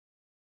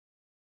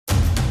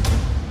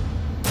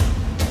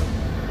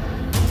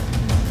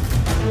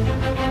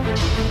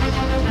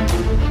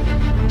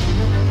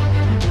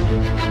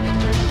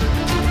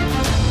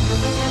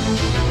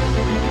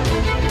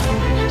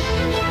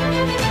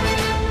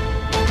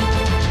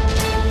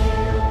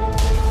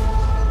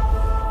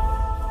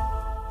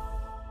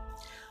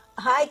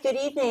good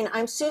evening.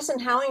 I'm Susan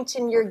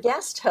Howington, your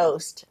guest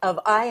host of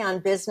Eye on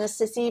Business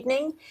this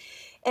evening.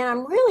 And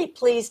I'm really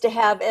pleased to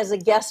have as a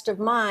guest of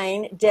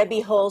mine,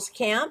 Debbie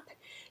Holzkamp.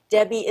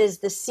 Debbie is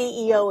the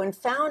CEO and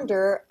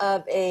founder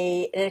of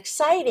an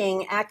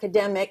exciting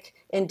academic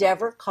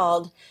endeavor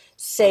called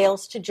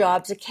Sales to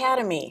Jobs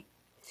Academy.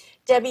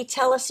 Debbie,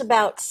 tell us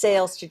about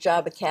Sales to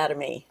Job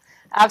Academy.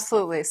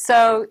 Absolutely.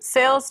 So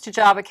Sales to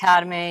Job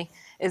Academy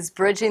is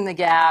bridging the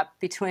gap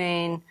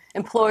between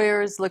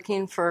employers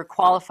looking for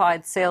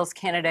qualified sales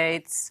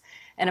candidates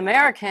and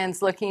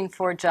Americans looking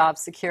for job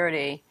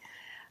security.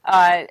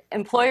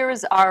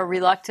 Employers are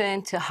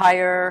reluctant to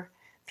hire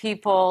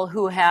people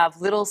who have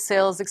little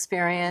sales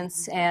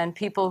experience and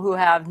people who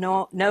have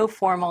no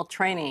formal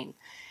training.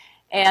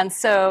 And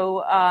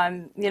so,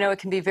 it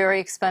can be a very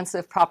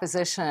expensive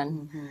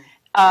proposition. Mm-hmm.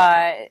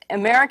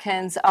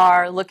 Americans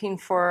are looking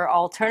for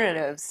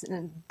alternatives.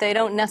 They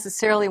don't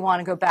necessarily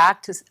want to go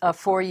back to a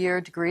 4-year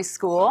degree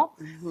school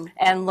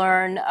and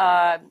learn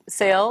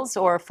sales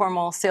or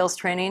formal sales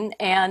training.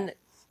 And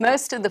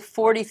most of the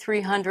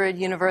 4,300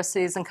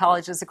 universities and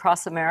colleges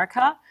across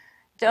America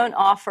don't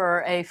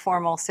offer a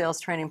formal sales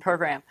training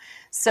program.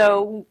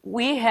 So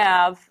we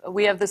have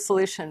the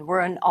solution. We're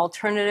an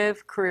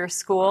alternative career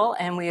school,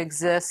 and we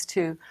exist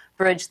to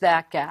bridge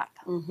that gap.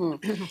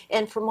 Mm-hmm.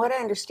 And from what I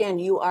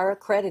understand, you are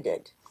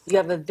accredited. You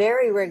have a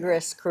very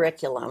rigorous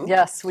curriculum.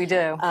 Yes, we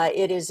do.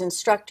 It is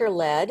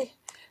instructor-led.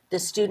 The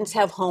students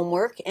have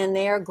homework, and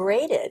they are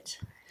graded.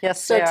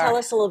 Yes, so they are. Tell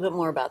us a little bit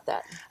more about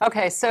that.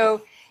 Okay,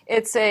 so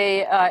it's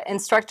a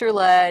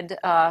instructor-led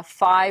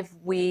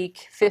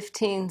 5-week,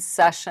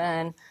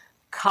 15-session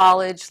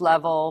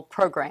college-level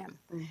program.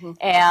 Mm-hmm.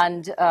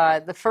 And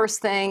the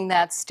first thing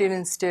that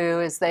students do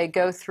is they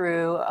go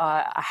through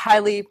a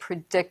highly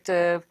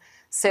predictive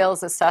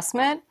sales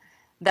assessment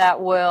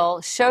that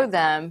will show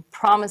them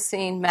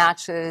promising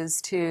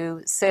matches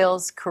to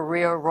sales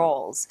career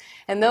roles.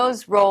 And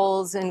those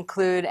roles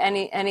include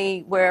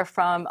anywhere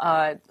from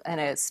a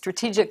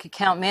strategic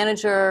account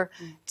manager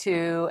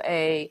to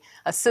a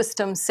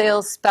system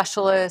sales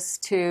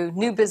specialist to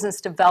new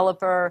business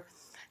developer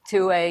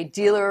to a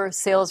dealer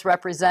sales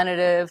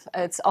representative.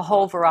 It's a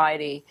whole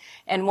variety.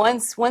 And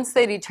once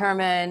they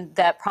determine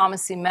that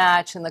promising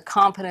match and the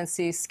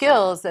competency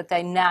skills that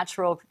they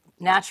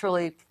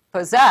naturally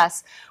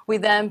possess, we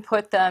then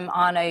put them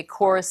on a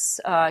course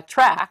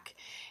track,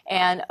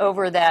 and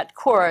over that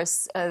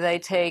course they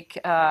take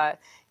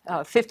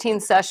 15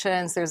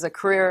 sessions. There's a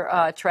career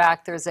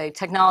track, there's a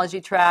technology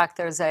track,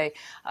 there's a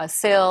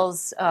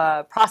sales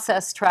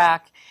process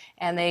track,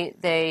 and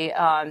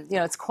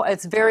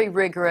it's very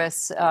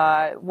rigorous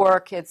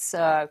work. It's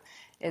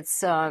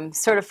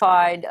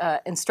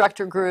certified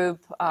instructor group,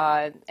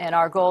 and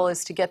our goal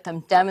is to get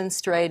them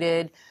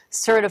demonstrated,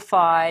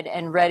 certified,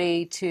 and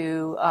ready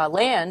to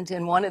land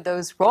in one of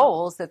those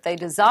roles that they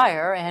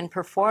desire and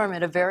perform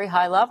at a very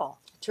high level.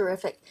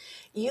 Terrific.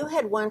 You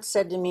had once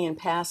said to me in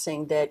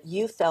passing that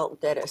you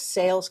felt that a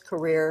sales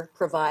career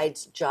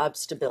provides job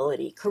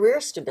stability, career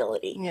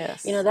stability.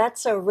 Yes.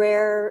 That's a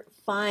rare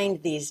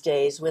find these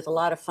days with a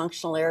lot of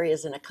functional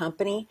areas in a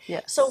company.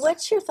 Yes. So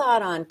what's your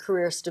thought on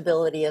career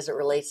stability as it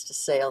relates to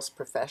sales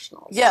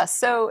professionals? Yes.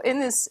 So in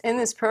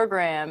this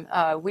program,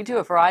 we do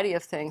a variety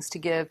of things to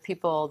give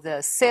people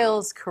the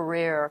sales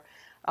career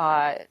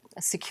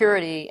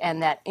security and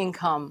that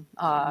income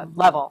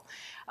level.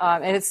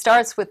 And it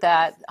starts with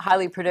that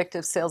highly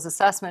predictive sales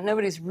assessment.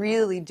 Nobody's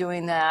really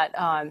doing that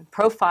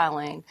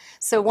profiling.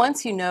 So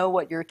once you know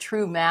what your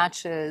true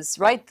match is,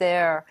 right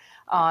there,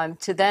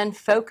 to then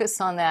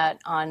focus on that,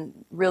 on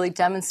really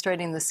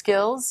demonstrating the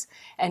skills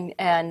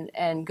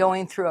and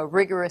going through a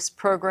rigorous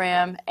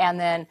program, and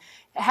then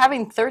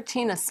having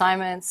 13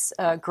 assignments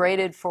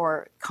graded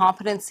for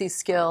competency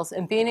skills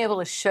and being able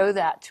to show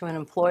that to an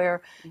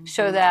employer,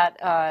 show that,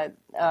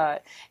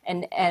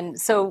 and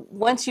so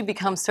once you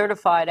become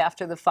certified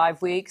after the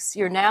 5 weeks,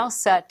 you're now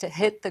set to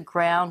hit the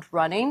ground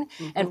running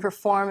and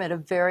perform at a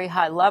very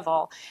high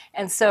level.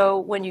 And so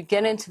when you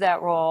get into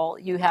that role,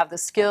 you have the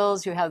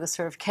skills, you have the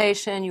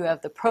certification, you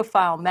have the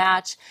profile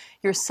match.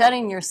 You're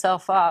setting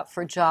yourself up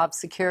for job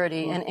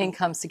security and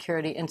income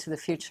security into the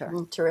future.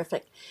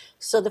 Terrific.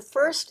 So the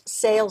first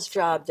sales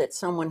job that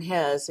someone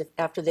has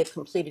after they've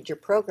completed your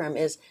program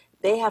is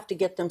they have to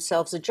get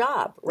themselves a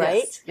job,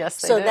 right? Yes,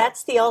 they do. So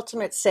that's the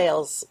ultimate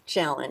sales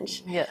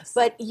challenge. Yes.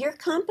 But your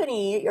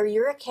company or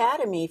your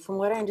academy, from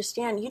what I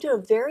understand, you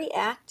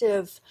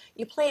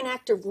play an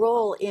active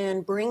role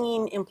in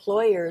bringing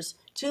employers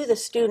to the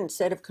students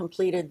that have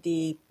completed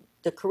the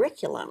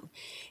curriculum.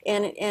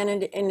 And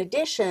in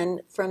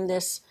addition, from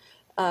this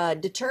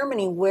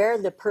determining where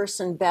the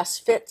person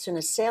best fits in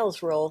a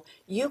sales role,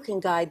 you can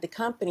guide the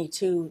company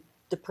to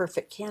the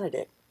perfect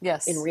candidate.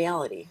 Yes. In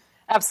reality.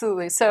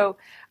 Absolutely. So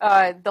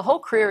the whole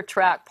career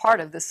track part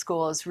of this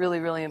school is really,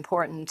 really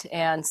important.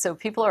 And so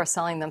people are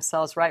selling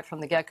themselves right from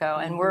the get-go,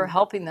 and we're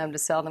helping them to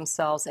sell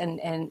themselves and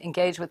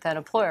engage with that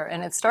employer.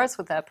 And it starts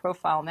with that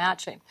profile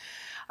matching.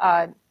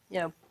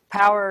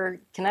 Power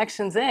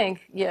Connections, Inc.,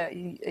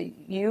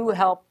 you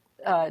help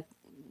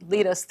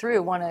lead us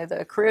through one of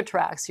the career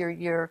tracks.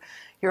 You're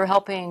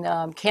helping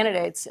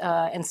candidates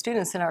and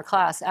students in our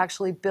class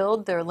actually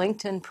build their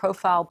LinkedIn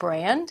profile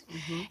brand,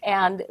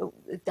 and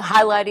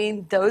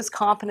highlighting those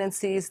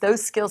competencies,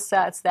 those skill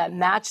sets that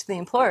match the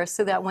employer,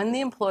 so that when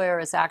the employer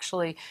is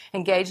actually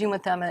engaging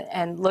with them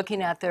and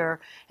looking at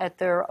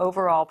their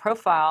overall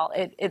profile,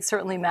 it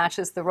certainly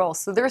matches the role.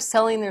 So they're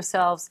selling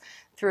themselves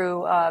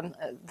through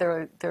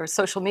their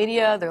social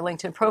media, their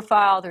LinkedIn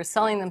profile. They're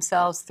selling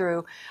themselves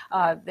through,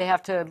 they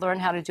have to learn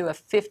how to do a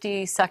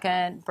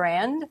 50-second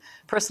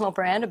personal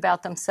brand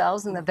about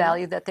themselves and the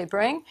value that they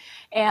bring.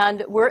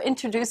 And we're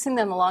introducing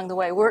them along the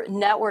way. We're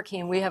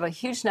networking. We have a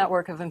huge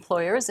network of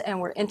employers, and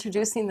we're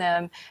introducing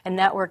them and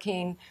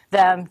networking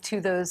them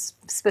to those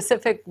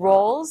specific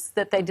roles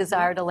that they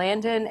desire to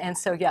land in. And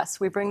so, yes,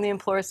 we bring the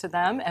employers to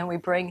them, and we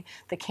bring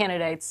the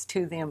candidates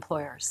to the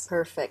employers.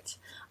 Perfect.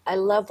 I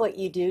love what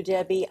you do,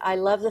 Debbie. I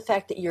love the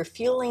fact that you're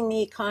fueling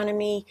the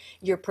economy.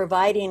 You're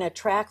providing a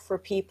track for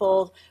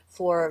people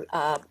for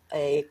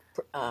a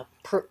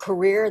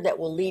career that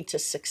will lead to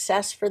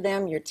success for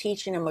them. You're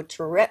teaching them a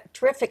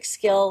terrific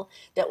skill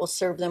that will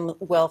serve them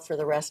well for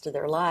the rest of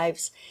their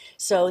lives.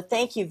 So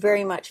thank you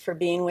very much for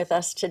being with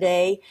us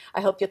today. I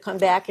hope you'll come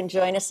back and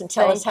join us and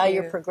tell us how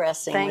you're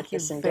progressing with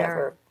this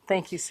endeavor.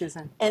 Thank you,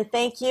 Susan. And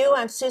thank you.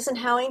 I'm Susan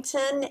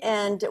Howington,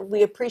 and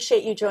we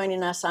appreciate you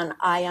joining us on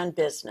Eye on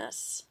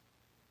Business.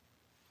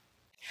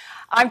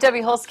 I'm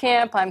Debbie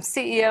Holzkamp. I'm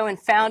CEO and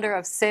founder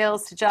of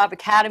Sales to Job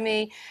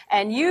Academy,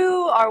 and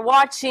you are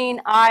watching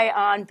Eye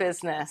on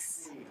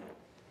Business.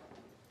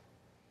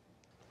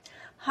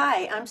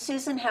 Hi, I'm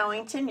Susan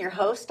Howington, your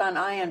host on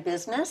Eye on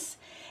Business,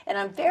 and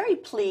I'm very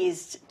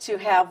pleased to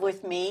have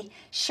with me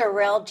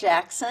Sherelle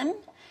Jackson.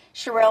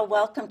 Sherelle,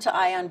 welcome to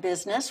Eye on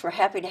Business. We're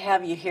happy to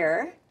have you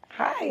here.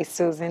 Hi,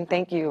 Susan.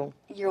 Thank you.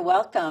 You're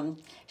welcome.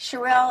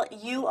 Sherelle,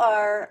 you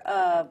are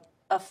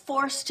a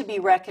force to be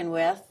reckoned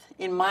with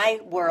in my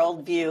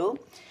worldview.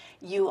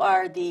 You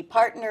are the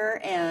partner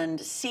and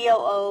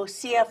COO,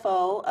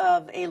 CFO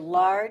of a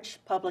large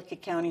public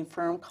accounting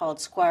firm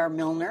called Squire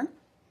Milner.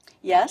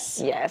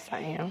 Yes? Yes, I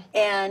am.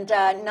 And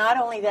not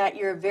only that,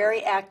 you're a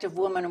very active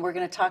woman, and we're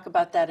going to talk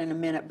about that in a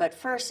minute. But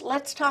first,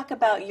 let's talk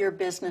about your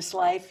business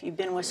life. You've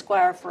been with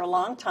Squire for a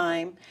long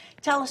time.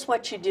 Tell us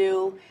what you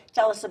do.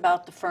 Tell us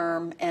about the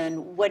firm,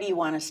 and what do you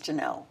want us to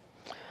know?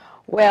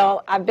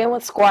 Well, I've been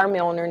with Squire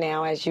Milner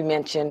now, as you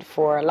mentioned,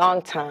 for a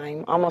long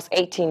time, almost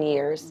 18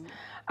 years.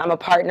 I'm a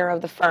partner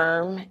of the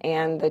firm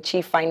and the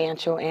chief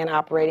financial and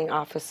operating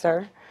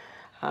officer.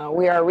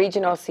 We are a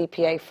regional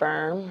CPA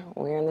firm.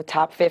 We're in the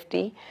top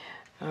 50.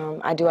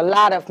 I do a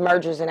lot of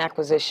mergers and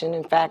acquisition.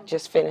 In fact,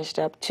 just finished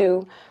up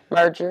 2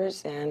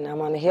 mergers, and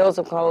I'm on the heels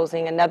of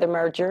closing another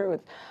merger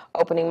with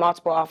opening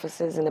multiple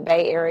offices in the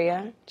Bay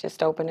Area.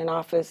 Just opened an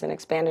office and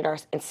expanded our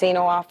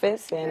Encino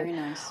office, and Very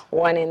nice.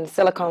 one in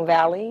Silicon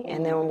Valley.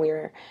 And then we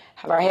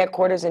have our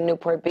headquarters in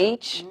Newport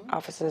Beach,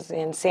 offices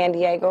in San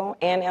Diego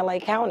and LA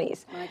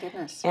counties. My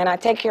goodness. And I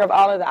take care of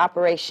all of the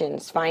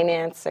operations: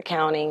 finance,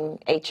 accounting,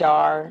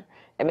 HR,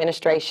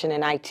 administration,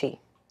 and IT.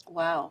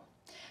 Wow.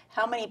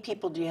 How many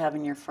people do you have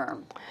in your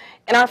firm?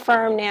 In our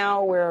firm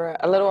now, we're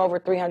a little over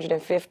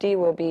 350.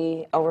 We'll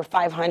be over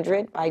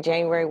 500 by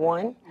January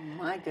 1.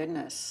 My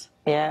goodness.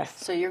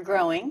 Yes. So you're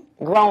growing.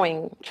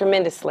 Growing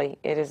tremendously.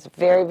 It is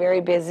very,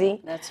 very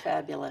busy. That's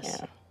fabulous.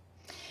 Yeah.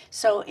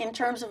 So in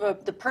terms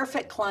of the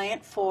perfect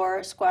client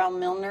for Squire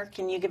Milner,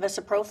 can you give us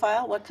a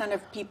profile? What kind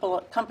of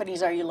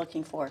companies are you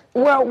looking for?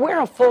 Well,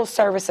 we're a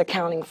full-service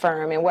accounting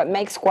firm, and what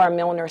makes Squire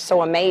Milner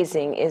so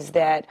amazing is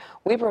that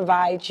we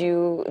provide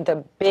you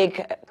the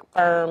big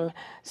firm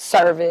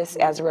service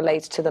as it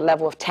relates to the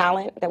level of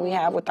talent that we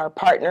have with our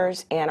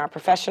partners and our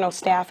professional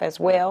staff as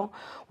well.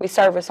 We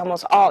service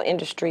almost all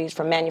industries,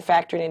 from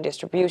manufacturing and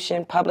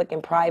distribution, public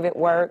and private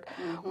work.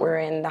 We're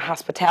in the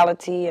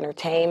hospitality,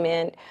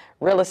 entertainment,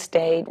 real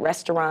estate,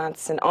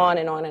 restaurants, and on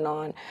and on and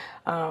on.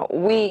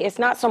 It's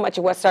not so much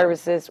what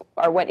services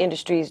or what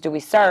industries do we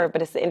serve,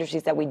 but it's the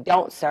industries that we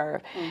don't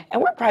serve.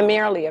 And we're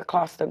primarily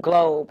across the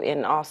globe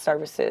in all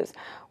services.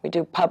 We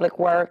do public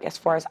work as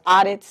far as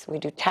audits. We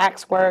do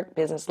tax work,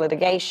 business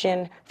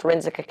litigation,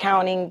 forensic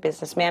accounting,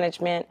 business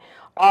management,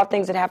 all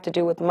things that have to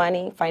do with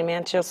money,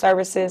 financial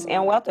services,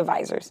 and wealth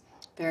advisors.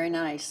 Very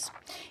nice.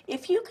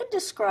 If you could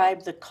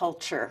describe the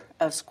culture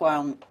of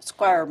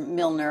Squire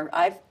Milner,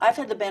 I've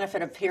had the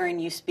benefit of hearing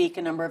you speak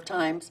a number of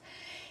times,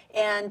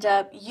 and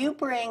you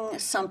bring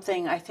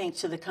something, I think,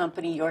 to the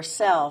company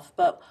yourself,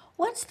 but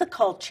what's the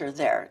culture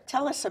there?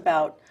 Tell us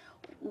about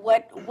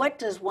what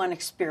does one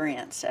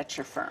experience at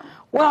your firm?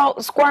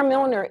 Well, Squire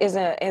Milner is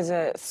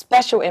a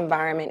special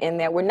environment in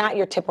that we're not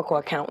your typical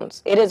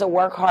accountants. It is a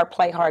work hard,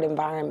 play hard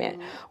environment.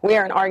 We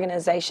are an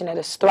organization that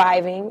is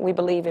thriving. We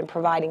believe in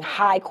providing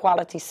high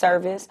quality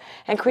service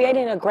and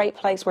creating a great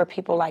place where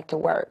people like to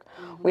work.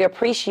 We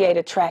appreciate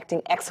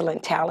attracting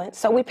excellent talent,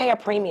 so we pay a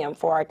premium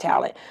for our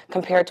talent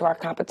compared to our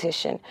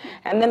competition.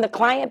 And then the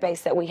client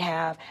base that we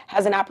have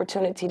has an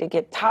opportunity to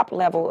get top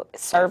level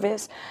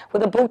service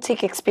with a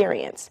boutique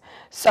experience.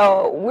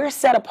 So we're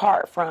set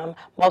apart from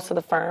most of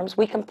the firms.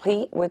 We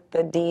compete with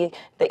the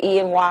E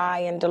and Y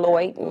and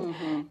Deloitte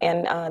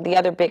and the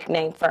other big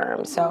name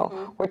firms.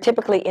 So we're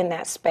typically in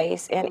that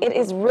space, and it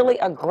is really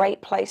a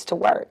great place to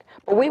work.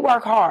 But we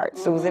work hard,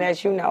 Susan,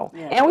 as you know,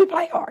 and we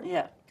play hard.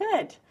 Yeah,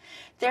 good.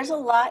 There's a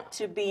lot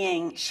to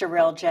being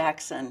Sherelle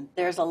Jackson.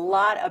 There's a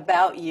lot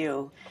about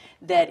you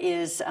that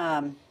is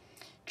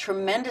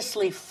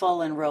tremendously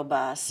full and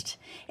robust.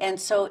 And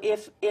so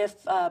if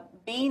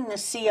being the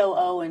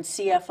COO and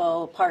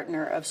CFO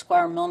partner of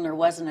Squire Milner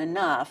wasn't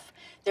enough,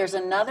 there's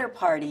another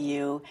part of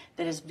you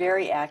that is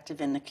very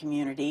active in the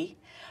community.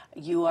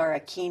 You are a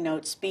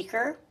keynote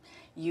speaker.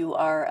 You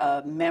are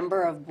a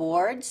member of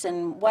boards,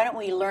 and why don't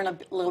we learn a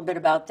little bit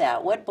about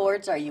that? What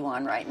boards are you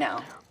on right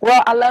now?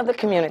 Well, I love the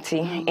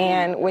community,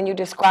 and when you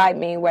describe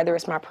me, whether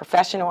it's my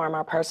professional or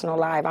my personal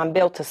life, I'm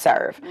built to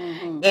serve,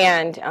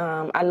 and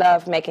I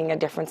love making a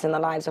difference in the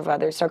lives of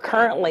others. So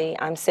currently,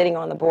 I'm sitting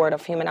on the board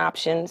of Human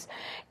Options,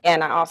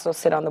 and I also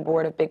sit on the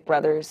board of Big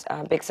Brothers,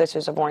 Big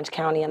Sisters of Orange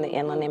County and the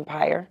Inland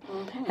Empire,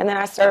 and then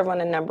I serve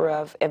on a number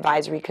of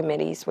advisory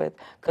committees with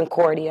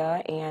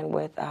Concordia and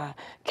with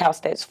Cal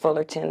State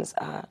Fullerton's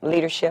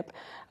Leadership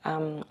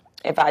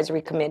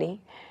Advisory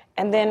Committee,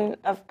 and then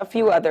a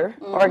few other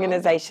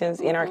organizations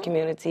in our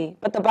community.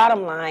 But the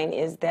bottom line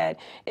is that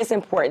it's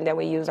important that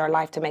we use our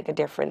life to make a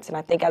difference. And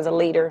I think as a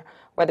leader,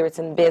 whether it's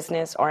in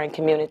business or in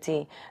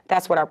community,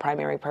 that's what our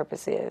primary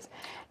purpose is.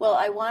 Well,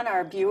 I want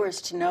our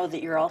viewers to know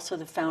that you're also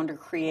the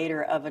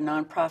founder-creator of a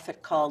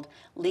nonprofit called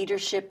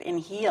Leadership in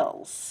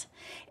Heels.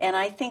 And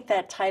I think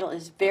that title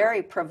is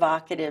very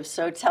provocative,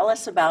 so tell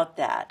us about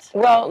that.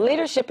 Well,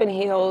 Leadership in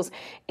Heels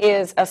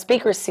is a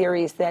speaker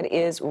series that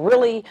is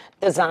really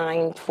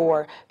designed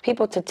for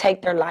people to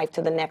take their life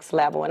to the next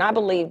level. And I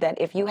believe that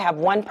if you have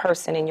one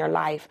person in your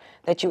life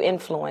that you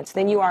influence,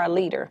 then you are a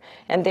leader,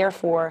 and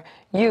therefore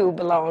you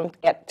belong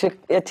to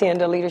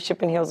attend a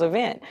Leadership in Heels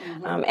event.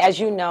 As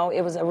you know,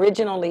 it was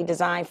originally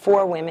designed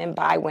for women,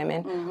 by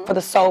women, for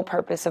the sole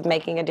purpose of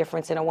making a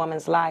difference in a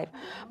woman's life.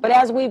 But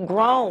as we've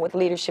grown with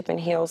Leadership in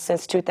Heels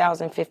since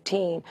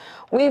 2015,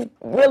 we've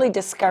really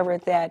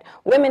discovered that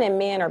women and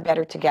men are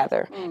better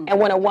together. And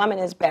when a woman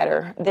is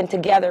better, then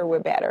together we're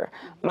better.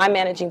 My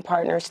managing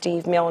partner,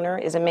 Steve Milner,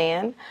 is a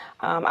man.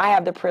 I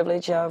have the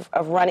privilege of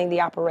running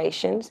the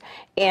operations,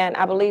 and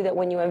I believe that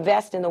when you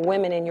invest in the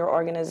women in your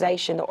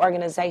organization, the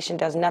organization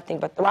does nothing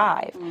but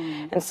thrive.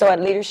 And so at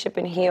Leadership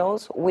in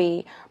Heels,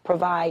 we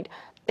provide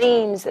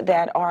themes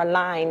that are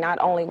aligned not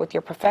only with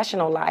your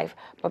professional life,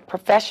 but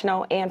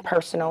professional and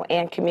personal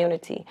and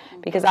community.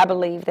 Because I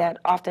believe that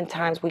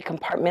oftentimes we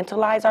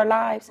compartmentalize our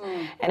lives,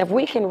 and if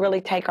we can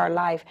really take our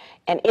life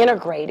and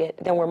integrate it,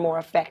 then we're more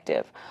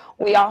effective.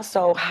 We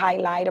also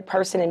highlight a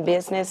person in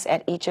business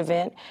at each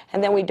event,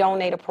 and then we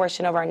donate a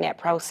portion of our net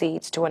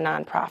proceeds to a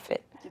nonprofit.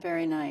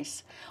 Very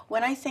nice.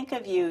 When I think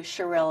of you,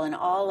 Sherelle, and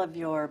all of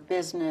your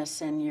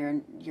business and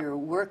your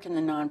work in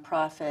the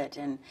nonprofit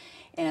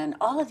and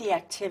all of the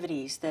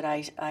activities that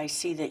I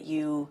see that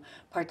you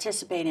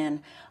participate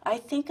in, I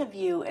think of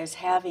you as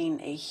having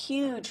a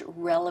huge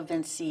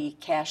relevancy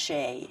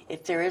cachet,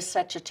 if there is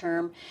such a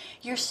term.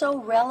 You're so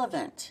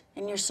relevant,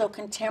 and you're so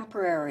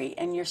contemporary,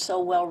 and you're so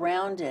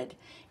well-rounded.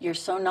 You're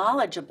so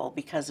knowledgeable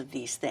because of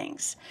these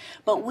things.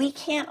 But we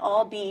can't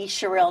all be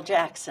Sherelle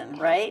Jackson,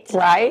 right?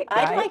 Right.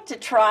 I'd like to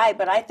try,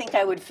 but I think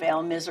I would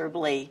fail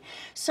miserably.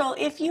 So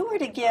if you were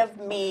to give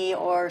me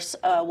or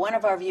one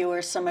of our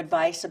viewers some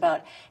advice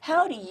about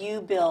how do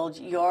you build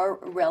your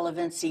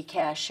relevancy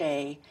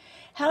cachet,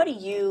 how do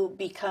you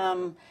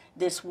become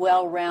this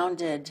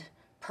well-rounded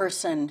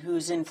person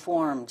who's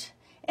informed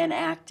and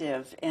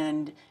active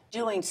and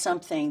doing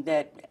something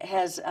that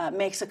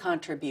makes a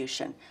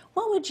contribution,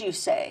 what would you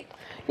say?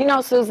 You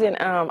know, Susan,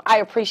 I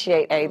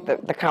appreciate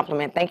the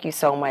compliment. Thank you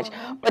so much.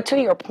 But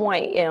to your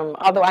point,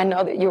 although I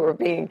know that you were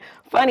being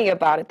funny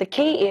about it, the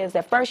key is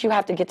that first you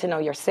have to get to know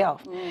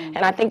yourself. And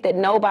I think that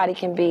nobody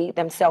can be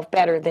themselves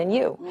better than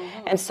you.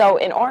 And so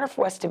in order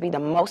for us to be the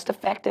most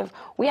effective,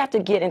 we have to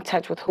get in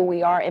touch with who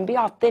we are and be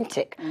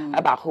authentic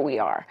about who we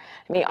are.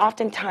 I mean,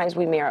 oftentimes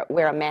we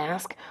wear a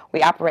mask.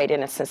 We operate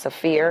in a sense of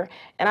fear.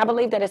 And I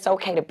believe that it's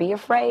okay to be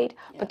afraid,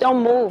 but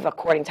don't move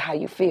according to how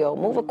you feel.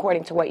 Move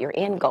according to what your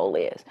end goal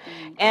is.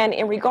 And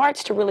in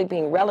regards to really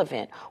being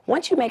relevant,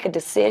 once you make a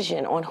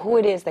decision on who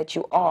it is that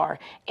you are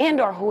and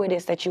or who it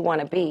is that you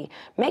want to be,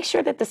 make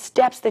sure that the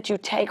steps that you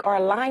take are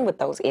aligned with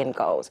those end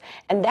goals.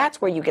 And that's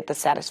where you get the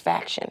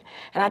satisfaction.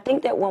 And I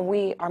think that when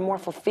we are more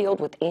fulfilled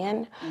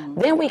within,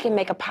 then we can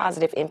make a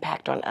positive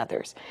impact on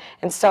others.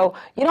 And so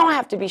you don't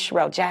have to be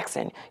Sherelle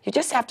Jackson. You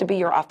just have to be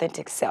your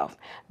authentic self.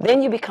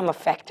 Then you become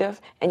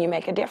effective and you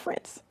make a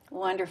difference.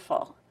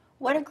 Wonderful.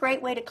 What a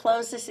great way to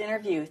close this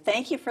interview.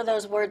 Thank you for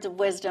those words of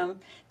wisdom.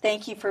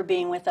 Thank you for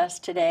being with us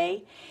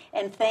today.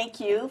 And thank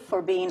you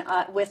for being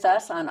with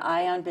us on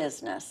Eye on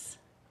Business.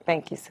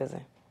 Thank you,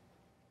 Susan.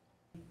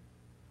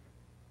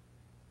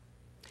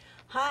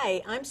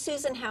 Hi, I'm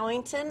Susan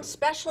Howington,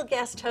 special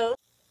guest host.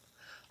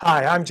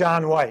 Hi, I'm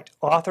John White,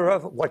 author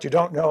of What You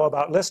Don't Know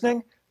About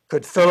Listening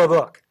Could Fill a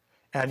Book.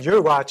 And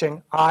you're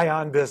watching Eye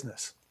on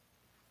Business.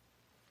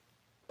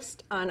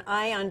 on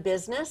Eye on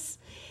Business.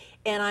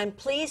 And I'm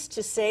pleased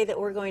to say that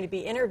we're going to be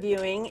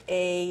interviewing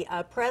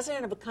a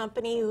president of a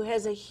company who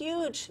has a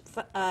huge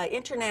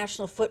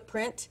international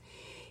footprint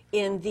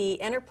in the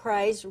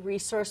enterprise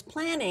resource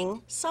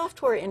planning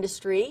software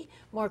industry,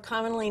 more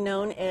commonly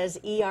known as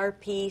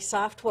ERP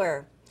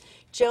software.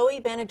 Joey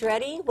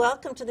Benedretti,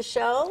 welcome to the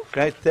show.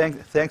 Great,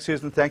 thanks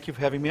Susan, thank you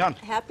for having me on.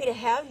 Happy to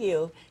have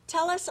you.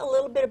 Tell us a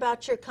little bit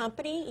about your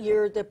company.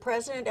 You're the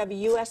president of a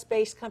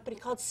US-based company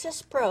called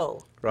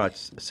CISPRO. Right,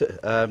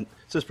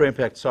 CISPRO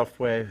Impact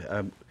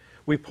Software,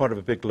 we're part of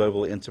a big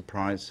global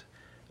enterprise.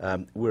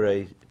 We're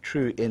a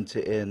true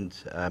end-to-end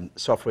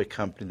software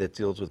company that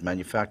deals with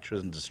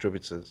manufacturers and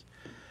distributors,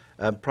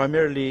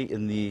 primarily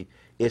in the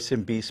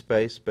SMB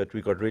space, but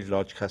we've got really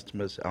large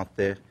customers out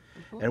there.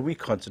 And we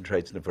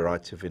concentrate in a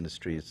variety of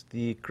industries.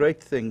 The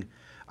great thing,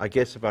 I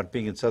guess, about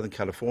being in Southern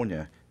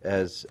California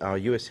as our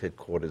US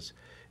headquarters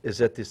is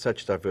that there's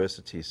such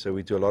diversity. So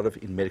we do a lot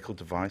in medical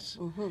device,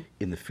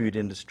 in the food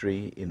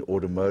industry, in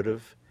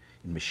automotive,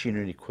 in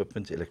machinery and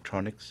equipment,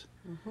 electronics.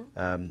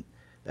 And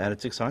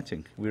it's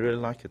exciting. We really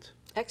like it.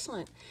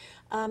 Excellent.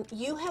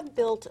 You have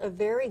built a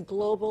very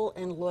global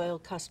and loyal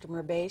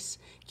customer base.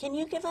 Can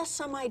you give us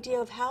some idea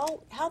of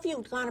how have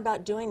you gone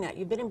about doing that?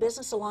 You've been in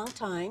business a long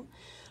time,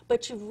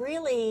 but you've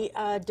really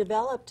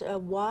developed a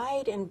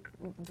wide and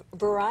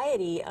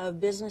variety of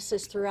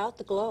businesses throughout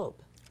the globe.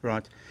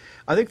 Right.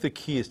 I think the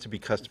key is to be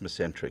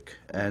customer-centric.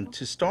 And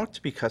to start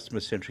to be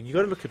customer-centric, you've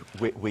got to look at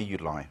where you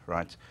lie,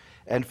 right?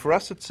 And for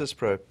us at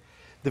CISPRO,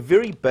 the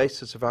very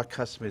basis of our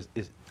customers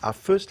is our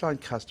first-line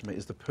customer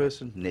is the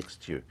person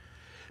next to you.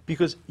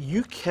 Because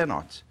you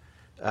cannot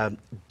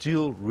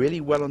deal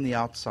really well on the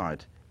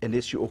outside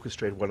unless you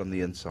orchestrate well on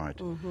the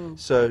inside.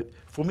 So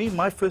for me,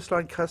 my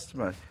first-line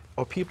customer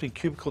are people in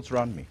cubicles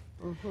around me.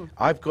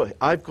 I've got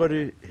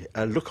to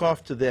look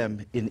after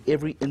them in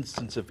every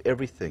instance of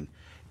everything.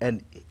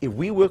 And if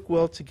we work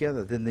well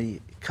together, then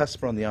the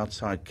customer on the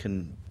outside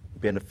can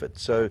benefit.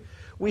 So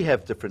we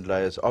have different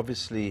layers.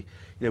 Obviously,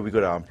 we've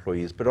got our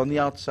employees, but on the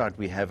outside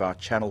we have our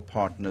channel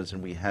partners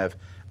and we have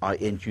our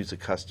end user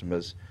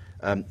customers.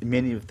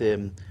 Many of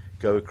them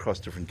go across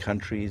different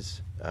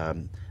countries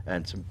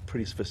and some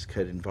pretty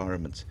sophisticated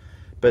environments.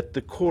 But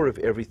the core of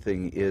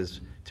everything is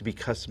to be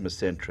customer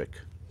centric.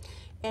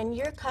 And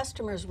your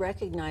customers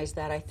recognize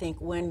that, I think,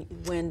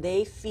 when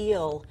they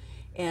feel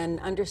and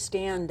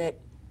understand that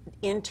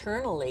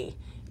internally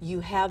you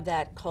have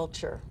that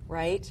culture,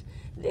 right?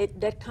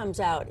 That comes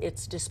out.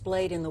 It's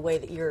displayed in the way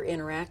that you're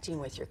interacting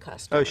with your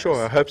customers. Oh,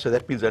 sure. I hope so.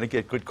 That means I don't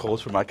get good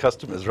calls from my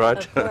customers, right?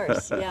 Of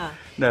course, yeah.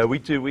 No, we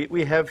do. We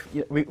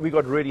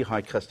got really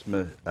high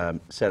customer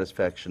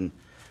satisfaction.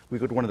 We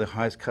got one of the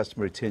highest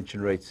customer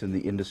retention rates in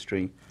the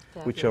industry,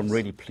 which I'm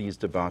really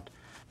pleased about.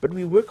 But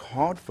we work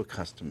hard for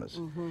customers.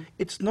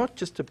 It's not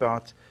just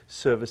about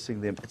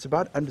servicing them. It's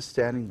about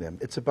understanding them.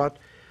 It's about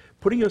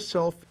putting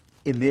yourself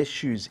in their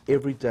shoes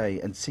every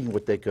day and seeing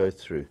what they go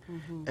through.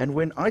 And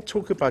when I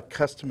talk about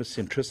customer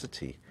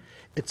centricity,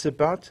 it's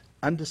about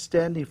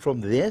understanding from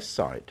their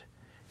side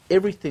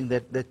everything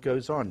that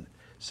goes on.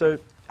 So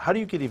how do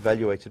you get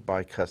evaluated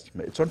by a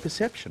customer? It's on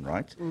perception,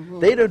 right?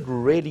 They don't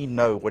really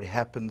know what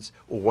happens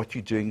or what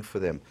you're doing for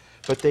them,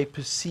 but they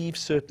perceive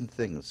certain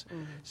things.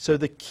 So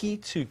the key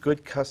to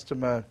good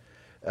customer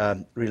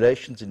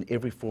relations in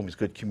every form is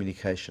good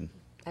communication.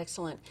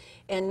 Excellent.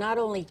 And not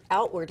only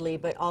outwardly,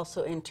 but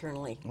also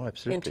internally. Oh,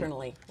 absolutely.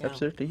 Internally. Yeah.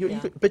 Absolutely.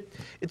 But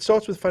it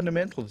starts with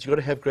fundamentals. You've got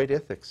to have great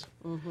ethics.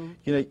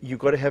 You've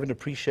got to have an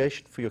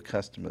appreciation for your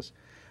customers.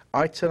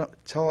 I tell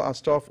our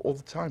staff all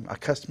the time, our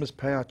customers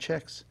pay our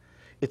checks.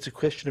 It's a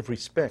question of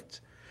respect.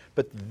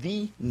 But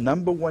the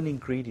number one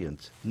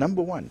ingredient,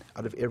 number one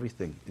out of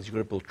everything, is you've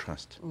got to build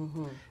trust.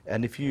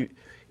 And if you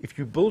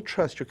build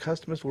trust, your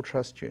customers will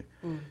trust you.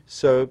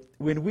 So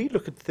when we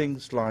look at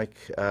things like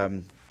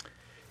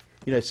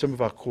some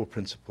of our core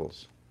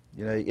principles,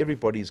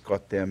 everybody's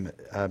got them.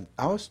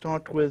 Ours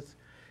start with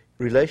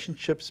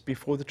relationships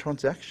before the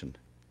transaction.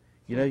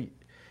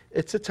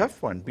 It's a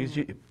tough one, because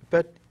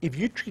but if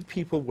you treat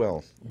people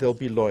well, they'll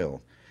be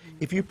loyal.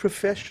 If you're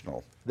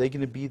professional, they're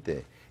going to be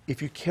there.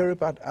 If you care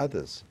about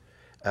others,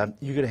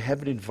 you're going to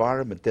have an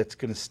environment that's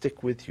going to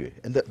stick with you.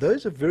 And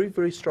those are very,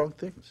 very strong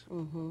things.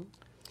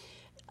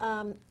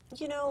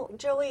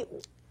 Joey,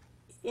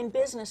 in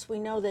business, we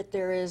know that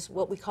there is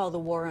what we call the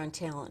war on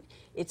talent.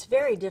 It's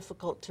very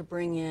difficult to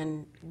bring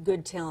in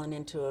good talent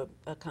into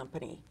a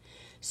company.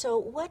 So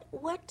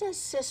what does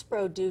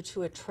CISPRO do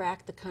to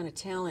attract the kind of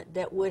talent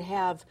that would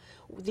have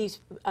these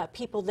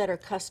people that are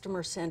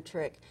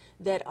customer-centric,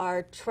 that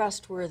are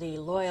trustworthy,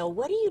 loyal?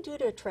 What do you do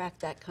to attract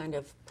that kind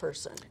of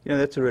person?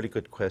 That's a really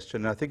good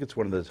question. I think it's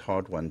one of those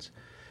hard ones.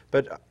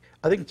 But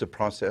I think it's a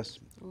process.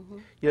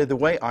 The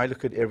way I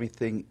look at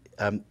everything,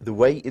 the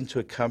way into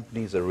a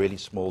company is a really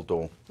small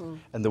door,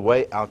 and the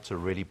way out's a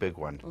really big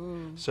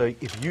one. So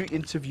if you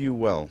interview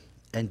well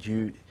and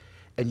you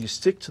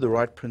stick to the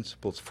right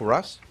principles, for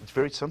us, it's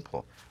very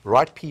simple.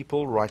 Right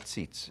people, right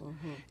seats.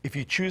 If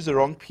you choose the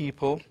wrong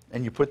people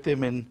and you put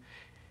them in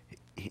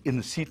in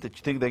the seat that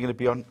you think they're going to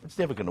be on, it's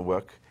never going to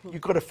work.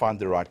 You've got to find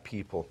the right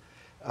people.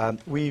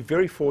 We're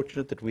very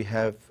fortunate that we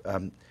have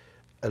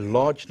a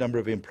large number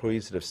of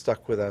employees that have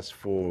stuck with us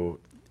for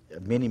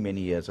many,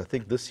 many years. I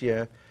think this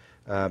year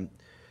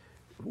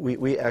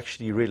we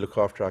actually really look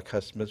after our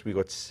customers. We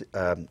got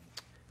our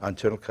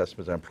internal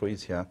customers, our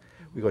employees here.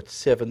 We got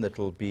 7 that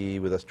will be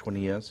with us 20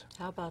 years.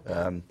 How about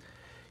that?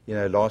 You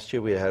know, last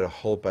year we had a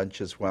whole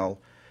bunch as well.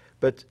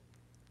 But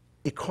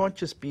it can't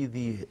just be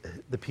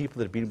the people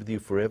that have been with you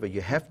forever.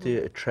 You have to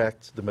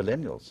attract the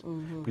millennials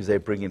because they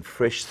bring in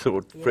fresh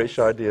thought, fresh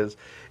ideas.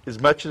 As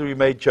much as we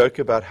may joke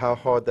about how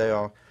hard they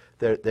are,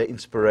 they're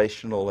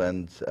inspirational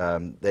and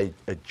they're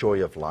a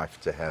joy of life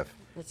to have.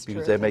 That's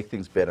because terrific. they make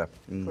things better.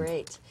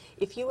 Great.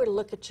 If you were to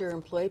look at your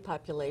employee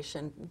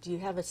population, do you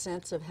have a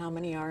sense of how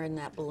many are in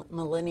that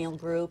millennial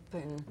group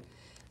and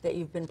that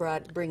you've been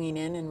bringing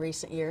in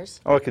recent years?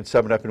 Oh, I could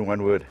sum it up in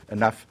one word: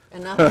 enough.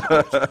 Enough.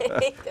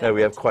 Okay, No,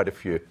 we have quite a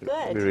few.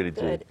 good. We really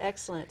Good. do.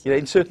 Excellent. You know,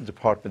 in certain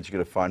departments, you're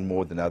going to find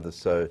more than others.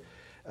 So,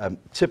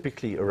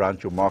 typically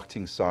around your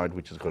marketing side,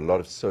 which has got a lot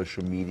of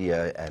social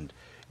media and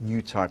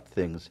new type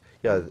things,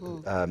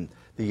 the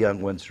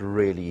young ones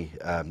really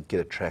get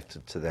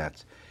attracted to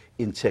that.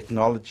 In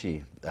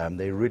technology,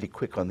 they're really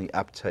quick on the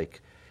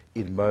uptake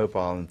in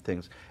mobile and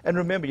things. And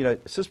remember, you know,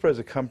 CISPRO is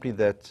a company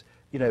that,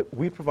 you know,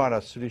 we provide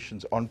our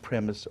solutions on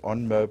premise,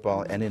 on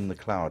mobile, and in the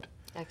cloud.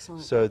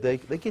 Excellent. So they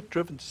get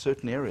driven to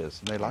certain areas,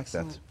 and they like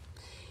Excellent. that.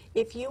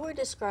 If you were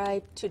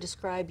to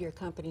describe your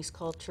company's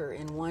culture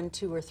in 1,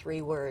 2, or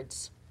 3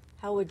 words,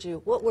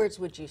 what words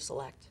would you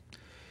select?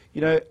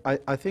 You know,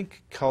 I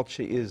think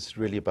culture is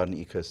really about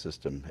an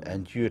ecosystem,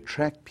 and you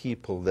attract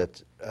people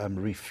that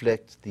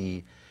reflect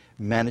the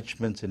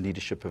management and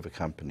leadership of a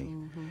company.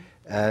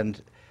 And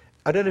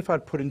I don't know if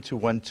I'd put into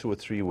 1, 2, or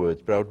 3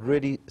 words, but I would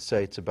really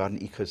say it's about an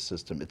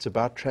ecosystem. It's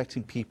about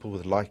attracting people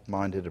with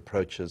like-minded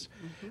approaches.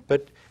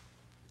 But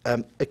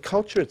a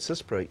culture at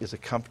CISPRO is a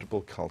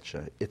comfortable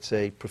culture. It's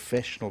a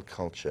professional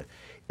culture.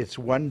 It's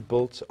one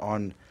built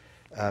on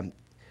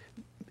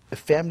a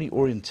family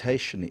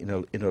orientation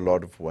in a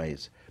lot of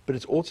ways. But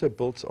it's also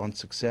built on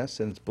success,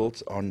 and it's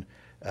built on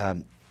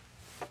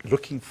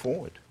looking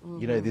forward.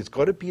 You know, there's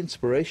got to be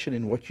inspiration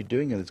in what you're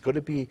doing, and there's got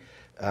to be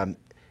a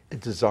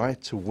desire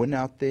to win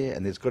out there,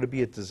 and there's got to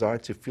be a desire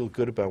to feel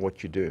good about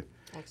what you do.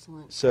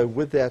 Excellent. So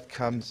with that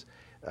comes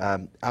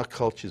our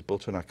culture is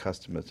built on our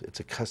customers. It's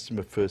a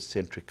customer-first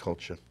centric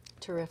culture.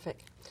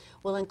 Terrific.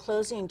 Well, in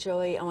closing,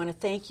 Joey, I want to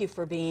thank you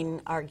for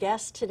being our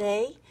guest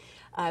today.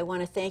 I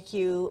want to thank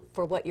you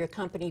for what your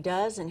company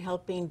does in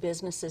helping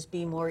businesses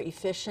be more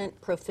efficient,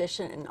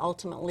 proficient, and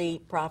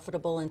ultimately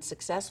profitable and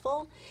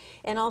successful.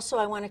 And also,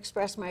 I want to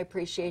express my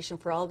appreciation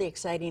for all the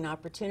exciting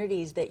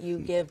opportunities that you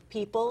give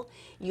people.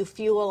 You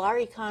fuel our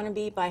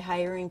economy by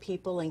hiring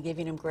people and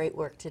giving them great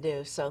work to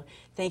do. So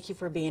thank you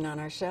for being on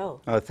our show.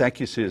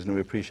 Thank you, Susan.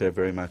 We appreciate it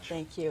very much.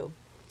 Thank you.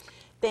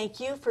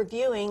 Thank you for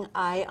viewing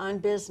Eye on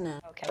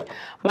Business. Okay.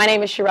 My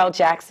name is Sherelle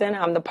Jackson.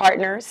 I'm the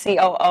partner,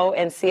 COO,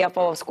 and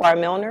CFO of Squire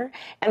Milner,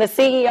 and the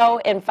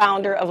CEO and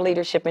founder of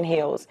Leadership in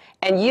Heels.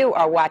 And you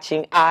are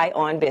watching Eye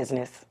on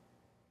Business.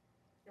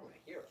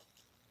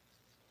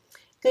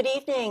 Good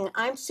evening.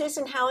 I'm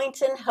Susan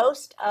Howington,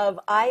 host of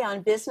Eye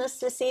on Business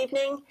this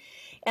evening,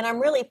 and I'm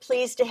really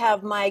pleased to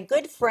have my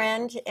good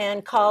friend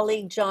and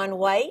colleague, John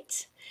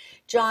White.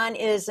 John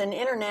is an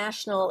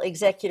international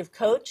executive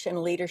coach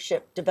and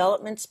leadership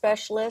development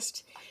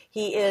specialist.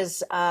 He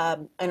is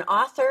an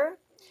author.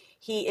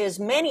 He is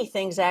many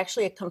things,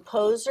 actually, a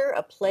composer,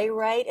 a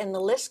playwright, and the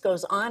list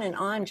goes on and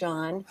on,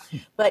 John.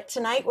 But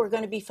tonight we're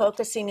going to be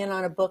focusing in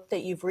on a book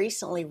that you've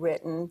recently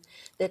written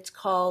that's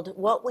called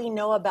What We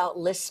Know About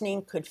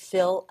Listening Could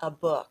Fill a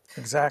Book.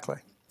 Exactly.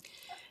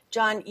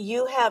 John,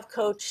 you have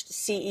coached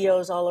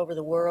CEOs all over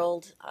the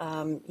world.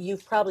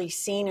 You've probably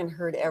seen and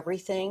heard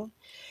everything.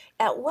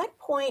 At what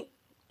point,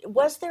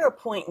 was there a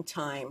point in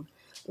time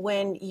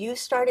when you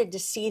started to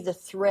see the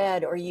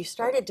thread or you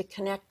started to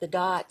connect the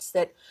dots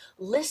that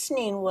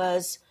listening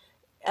was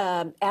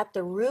at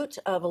the root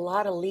of a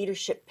lot of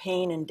leadership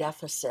pain and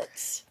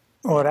deficits?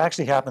 Well, it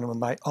actually happened with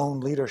my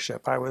own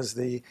leadership. I was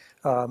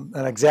an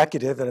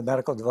executive at a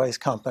medical device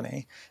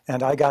company,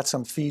 and I got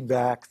some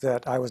feedback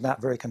that I was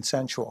not very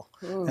consensual.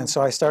 And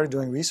so I started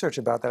doing research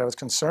about that. I was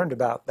concerned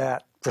about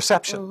that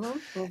perception.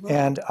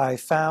 And I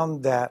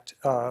found that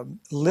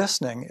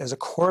listening is a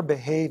core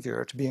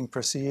behavior to being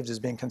perceived as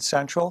being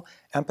consensual,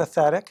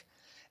 empathetic,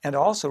 and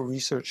also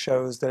research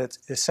shows that it's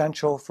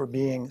essential for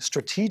being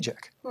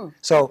strategic.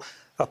 So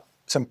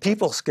some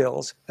people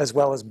skills as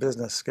well as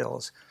business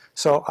skills.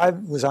 So I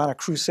was on a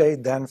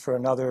crusade then for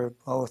another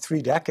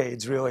 3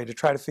 decades, really, to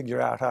try to figure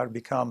out how to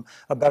become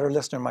a better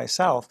listener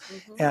myself.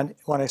 And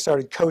when I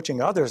started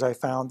coaching others, I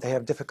found they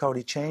have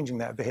difficulty changing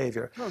that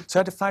behavior. So I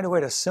had to find a way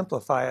to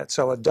simplify it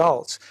so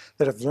adults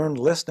that have learned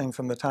listening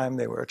from the time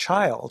they were a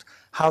child,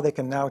 how they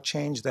can now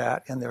change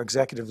that in their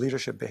executive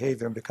leadership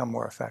behavior and become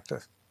more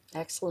effective.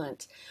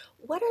 Excellent.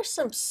 What are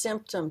some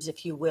symptoms,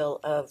 if you will,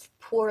 of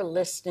poor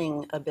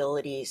listening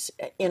abilities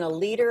in a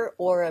leader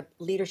or a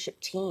leadership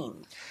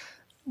team?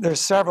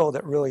 There's several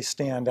that really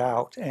stand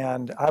out,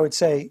 and I would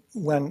say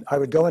when I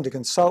would go in to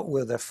consult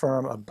with a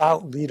firm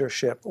about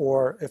leadership,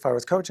 or if I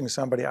was coaching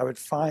somebody, I would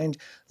find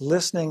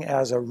listening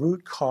as a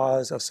root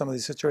cause of some of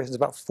these situations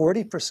about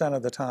 40%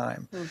 of the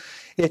time.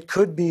 It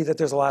could be that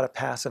there's a lot of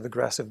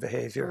passive-aggressive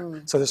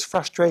behavior, so there's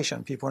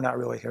frustration, people are not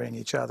really hearing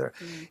each other.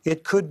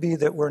 It could be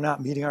that we're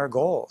not meeting our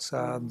goals,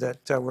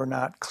 that we're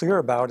not clear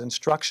about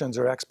instructions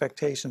or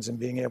expectations and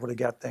being able to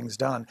get things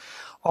done.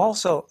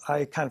 Also,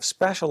 I kind of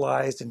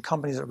specialized in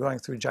companies that were going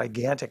through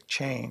gigantic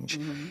change.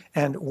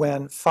 And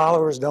when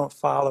followers don't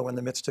follow in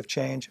the midst of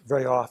change,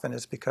 very often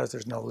it's because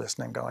there's no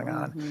listening going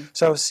on.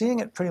 So I was seeing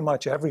it pretty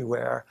much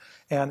everywhere,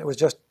 and it was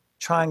just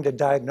trying to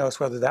diagnose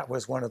whether that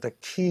was one of the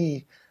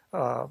key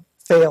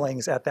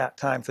failings at that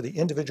time for the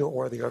individual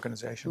or the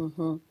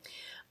organization.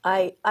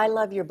 I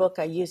love your book.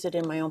 I use it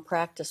in my own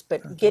practice,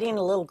 but getting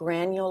a little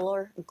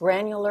granular,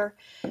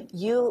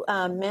 you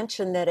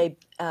mentioned that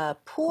a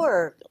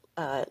poor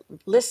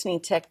listening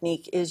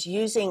technique is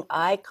using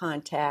eye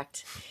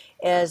contact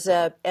as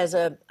a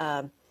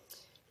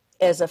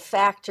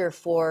factor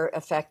for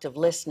effective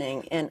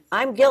listening, and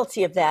I'm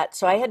guilty of that,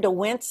 so I had to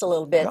wince a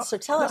little bit. So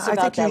tell us about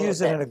that. I think you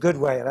use it in a good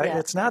way. And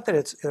it's not that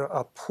it's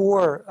a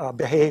poor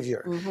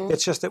behavior.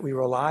 It's just that we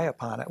rely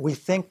upon it. We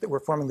think that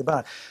we're forming the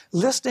bond.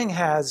 Listening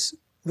has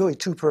really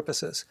two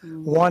purposes.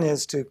 One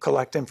is to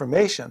collect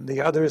information. The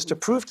other is to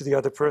prove to the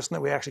other person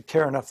that we actually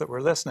care enough that we're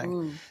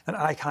listening. And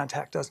eye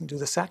contact doesn't do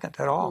the second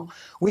at all.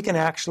 We can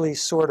actually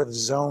sort of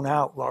zone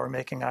out while we're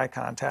making eye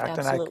contact.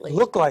 Absolutely. And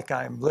I look like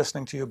I'm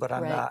listening to you, but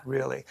I'm not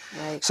really.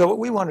 So what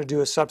we want to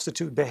do is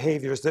substitute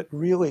behaviors that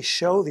really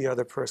show the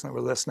other person that we're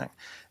listening.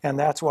 And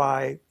that's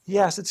why,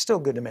 yes, it's still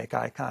good to make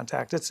eye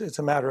contact. It's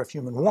a matter of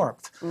human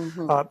warmth.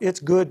 It's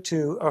good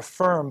to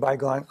affirm by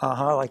going,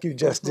 like you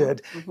just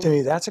did to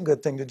me. That's a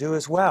good thing to do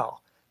as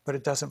well, but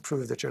it doesn't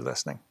prove that you're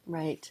listening.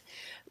 Right.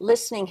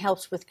 Listening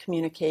helps with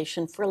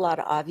communication for a lot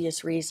of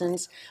obvious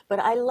reasons, but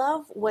I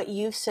love what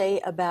you say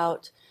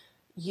about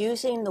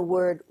using the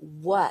word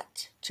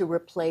what to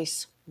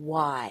replace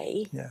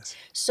why. Yes.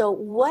 So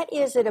what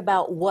is it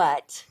about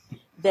what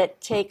that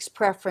takes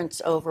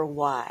preference over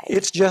why?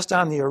 It's just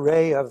on the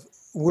array of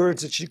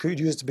words that you could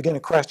use to begin a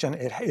question,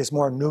 it is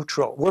more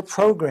neutral. We're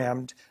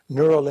programmed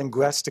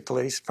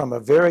neurolinguistically from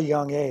a very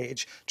young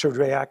age to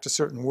react to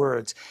certain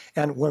words.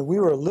 And when we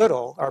were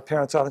little, our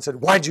parents often said,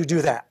 "Why'd you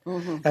do that?"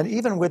 And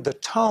even with the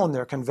tone,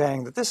 they're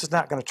conveying that this is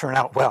not going to turn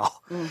out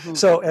well.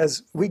 So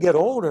as we get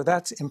older,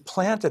 that's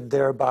implanted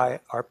there by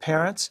our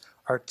parents,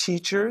 our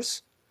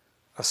teachers,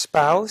 a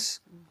spouse,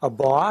 a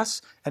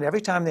boss, and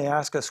every time they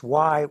ask us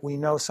why, we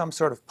know some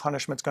sort of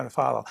punishment's going to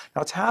follow.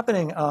 Now, it's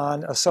happening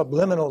on a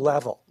subliminal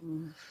level.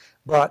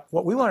 But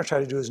what we want to try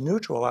to do is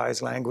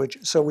neutralize language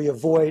so we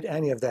avoid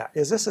any of that.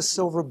 Is this a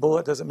silver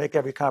bullet? Does it make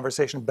every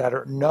conversation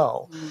better?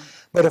 No.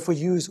 But if we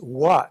use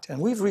what,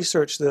 and we've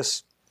researched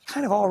this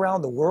kind of all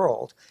around the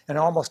world, in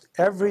almost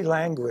every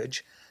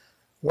language,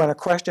 when a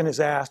question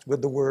is asked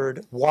with the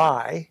word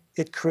why,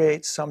 it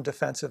creates some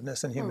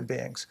defensiveness in human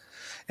beings.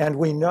 And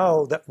we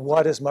know that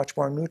what is much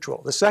more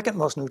neutral. The second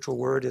most neutral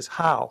word is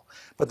how.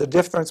 But the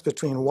difference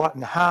between what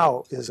and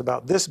how is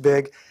about this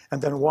big, and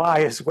then why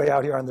is way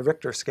out here on the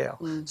Richter scale.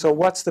 So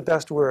what's the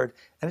best word?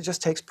 And it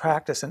just takes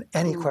practice, and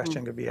any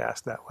question could be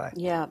asked that way.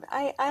 Yeah,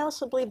 I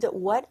also believe that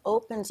what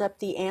opens up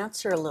the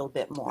answer a little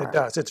bit more. It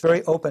does. It's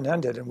very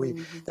open-ended,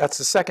 and that's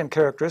the second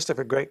characteristic of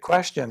a great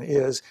question,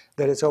 is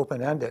that it's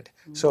open-ended.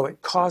 So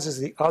it causes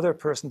the other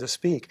person to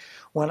speak.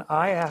 When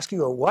I ask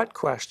you a what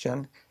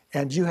question,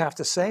 and you have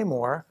to say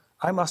more,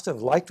 I must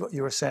have liked what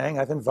you were saying.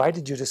 I've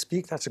invited you to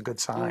speak. That's a good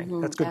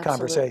sign. That's good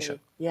conversation.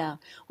 Yeah.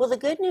 Well, the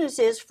good news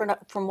is,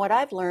 from what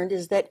I've learned,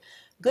 is that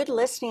good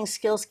listening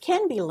skills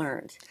can be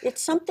learned.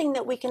 It's something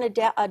that we can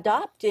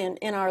adopt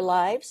in our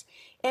lives,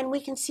 and we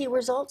can see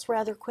results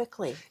rather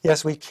quickly.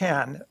 Yes, we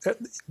can.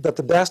 But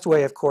the best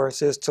way, of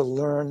course, is to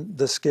learn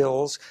the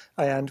skills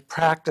and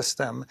practice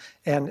them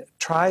and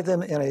try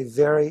them in a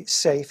very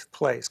safe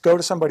place. Go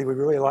to somebody we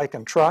really like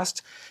and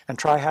trust and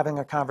try having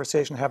a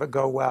conversation, have it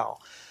go well.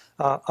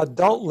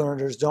 Adult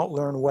learners don't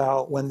learn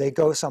well when they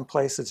go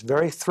someplace that's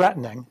very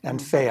threatening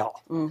and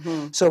fail.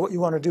 So what you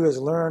want to do is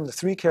learn the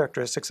three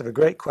characteristics of a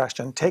great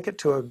question, take it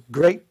to a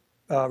great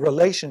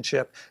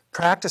relationship,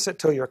 practice it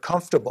till you're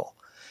comfortable,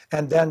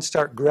 and then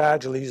start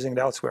gradually using it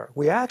elsewhere.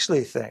 We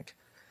actually think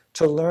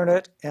to learn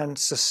it and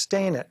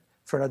sustain it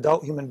for an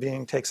adult human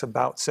being takes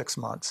about 6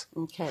 months.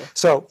 Okay.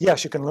 So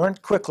yes, you can learn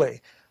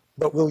quickly,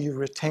 but will you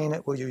retain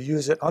it? Will you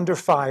use it under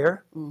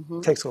fire?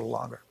 It takes a little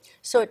longer.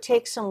 So it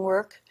takes some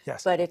work,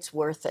 Yes. but it's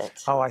worth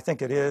it. Oh, I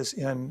think it is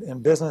in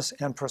business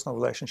and personal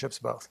relationships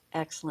both.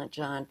 Excellent,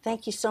 John.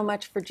 Thank you so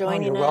much for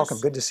joining us. You're welcome.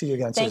 Good to see you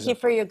again, Thank Susan. you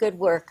for your good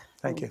work.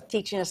 Thank you.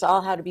 Teaching us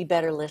all how to be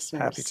better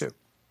listeners. Happy to.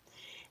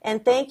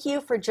 And thank you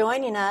for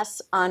joining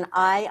us on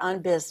Eye on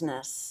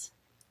Business.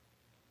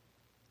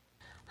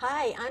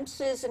 Hi, I'm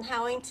Susan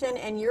Howington,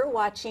 and you're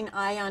watching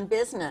Eye on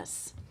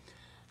Business.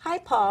 Hi,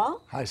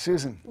 Paul. Hi,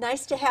 Susan.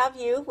 Nice to have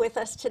you with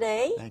us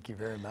today. Thank you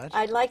very much.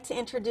 I'd like to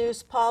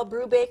introduce Paul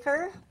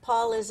Brubaker.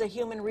 Paul is a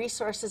human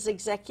resources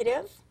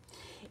executive,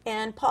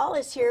 And Paul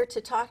is here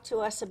to talk to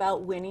us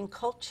about winning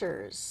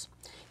cultures.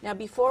 Now,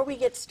 before we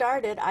get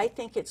started, I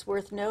think it's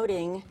worth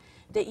noting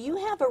that you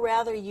have a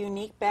rather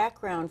unique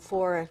background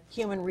for a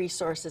human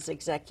resources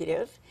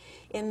executive,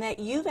 in that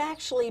you've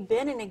actually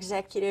been an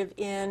executive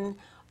in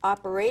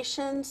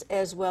operations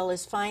as well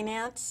as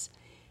finance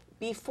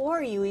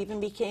before you even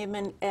became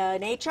an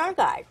HR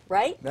guy,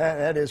 right?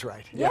 That is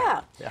right.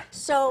 Yeah. Yeah.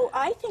 So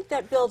I think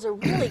that builds a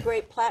really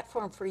great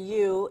platform for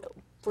you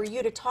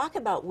to talk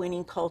about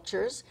winning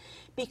cultures,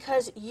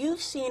 because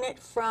you've seen it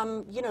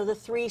from, you know, the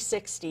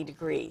 360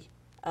 degree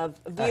of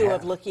view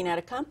of looking at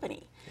a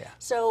company. Yeah.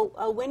 So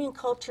a winning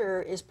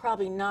culture is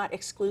probably not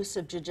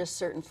exclusive to just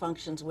certain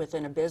functions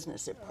within a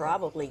business. It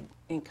probably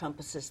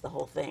encompasses the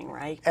whole thing,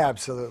 right?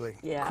 Absolutely.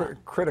 Yeah.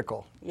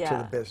 Critical to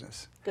Yeah. the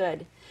business.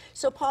 Good.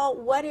 So Paul,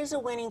 what is a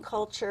winning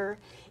culture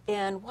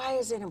and why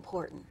is it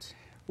important?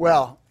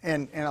 Well,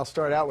 and I'll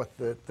start out with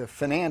the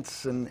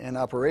finance and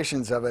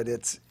operations of it.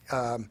 It's,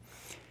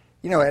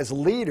 you know, as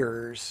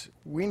leaders,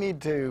 we need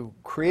to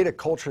create a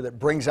culture that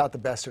brings out the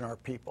best in our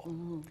people.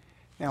 Mm-hmm.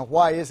 Now,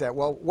 why is that?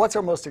 Well, what's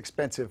our most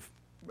expensive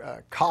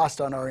cost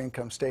on our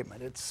income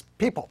statement? It's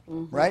people,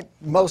 mm-hmm. right?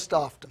 Most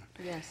often.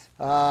 Yes.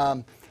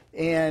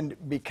 And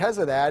because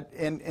of that,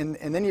 and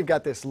then you've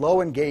got this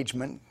low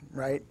engagement,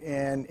 right?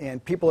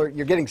 And people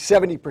you're getting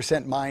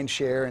 70% mind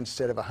share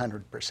instead of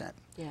 100%.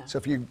 Yeah. So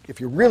if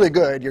you're really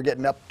good, you're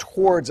getting up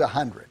towards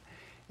 100.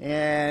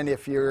 And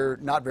if you're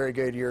not very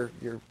good, you're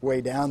way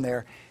down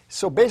there.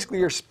 So basically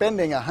you're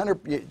spending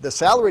 100, the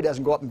salary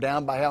doesn't go up and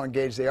down by how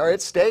engaged they are,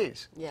 it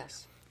stays.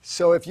 Yes.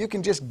 So if you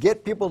can just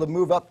get people to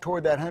move up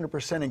toward that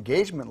 100%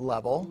 engagement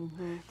level,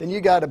 mm-hmm. then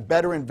you got a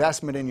better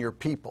investment in your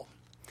people.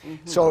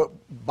 Mm-hmm. So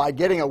by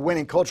getting a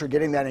winning culture,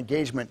 getting that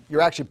engagement,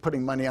 you're actually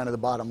putting money onto the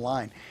bottom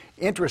line.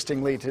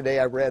 Interestingly, today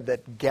I read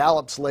that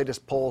Gallup's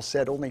latest poll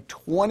said only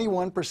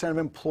 21% of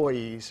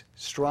employees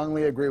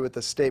strongly agree with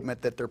the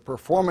statement that their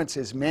performance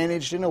is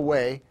managed in a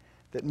way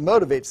that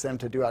motivates them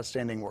to do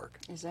outstanding work.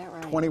 Is that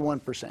right?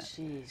 21%.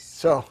 Jeez.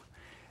 So,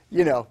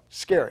 you know,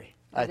 scary.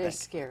 I think. It is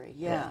scary,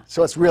 yeah.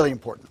 So it's really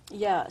important.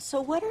 Yeah. So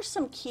what are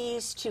some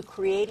keys to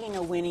creating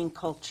a winning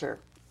culture?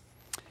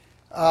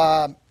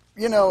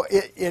 You know,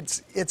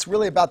 it's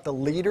really about the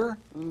leader,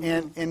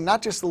 mm-hmm. and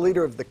not just the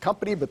leader of the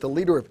company, but the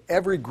leader of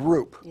every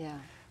group. Yeah.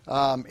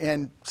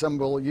 And some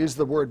will use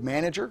the word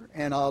manager,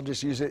 and I'll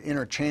just use it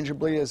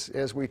interchangeably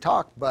as we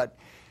talk. But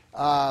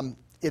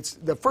it's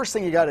the first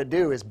thing you got to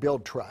do is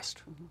build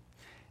trust. Mm-hmm.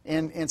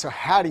 And so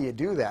how do you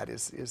do that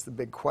is the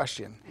big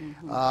question.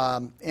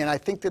 Mm-hmm. And I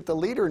think that the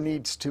leader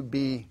needs to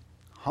be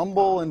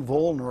humble and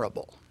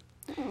vulnerable.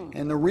 Mm.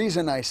 And the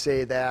reason I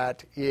say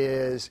that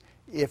is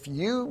if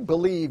you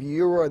believe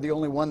you are the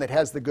only one that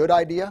has the good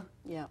idea,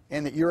 yeah.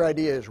 and that your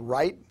idea is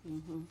right,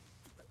 mm-hmm.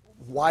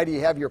 why do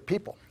you have your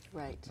people?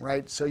 Right.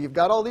 Right? So you've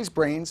got all these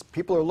brains.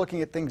 People are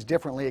looking at things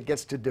differently. It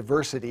gets to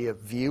diversity of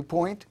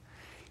viewpoint.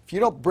 If you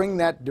don't bring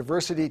that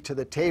diversity to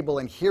the table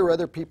and hear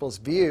other people's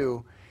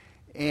view,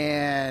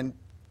 and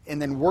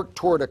then work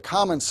toward a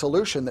common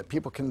solution that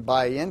people can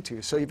buy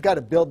into. So you've got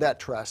to build that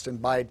trust,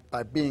 and by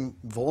being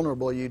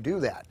vulnerable, you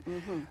do that.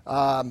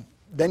 Mm-hmm.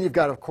 Then you've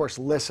got to, of course,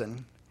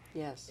 listen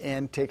yes.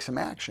 and take some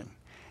action.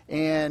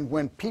 And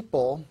when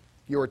people,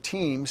 your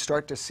team,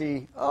 start to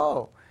see,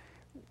 oh,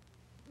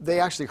 they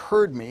actually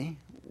heard me,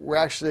 we're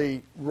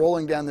actually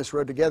rolling down this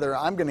road together,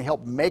 I'm going to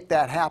help make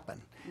that happen.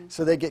 Mm-hmm.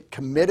 So they get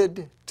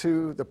committed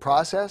to the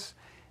process,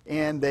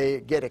 and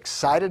they get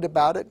excited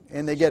about it,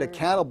 and they get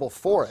accountable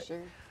for it.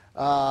 Sure.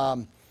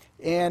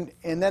 And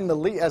then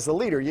as the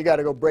leader, you got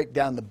to go break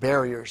down the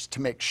barriers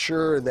to make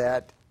sure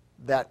that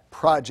that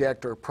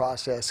project or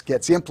process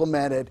gets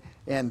implemented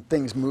and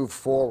things move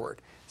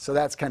forward. So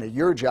that's kind of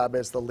your job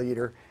as the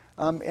leader.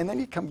 And then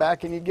you come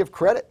back and you give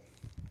credit.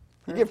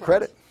 You give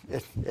credit.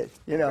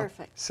 You know,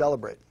 perfect.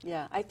 Celebrate.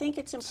 Yeah, I think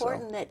it's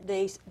important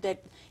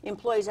that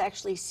employees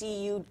actually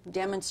see you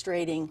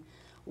demonstrating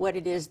what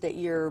it is that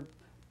you're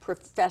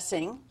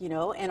professing, you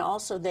know, and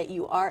also that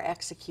you are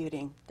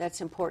executing. That's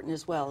important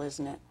as well,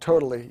 isn't it?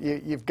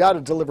 Totally. You've got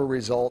to deliver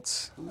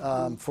results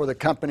for the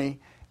company,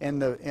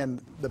 and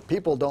the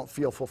people don't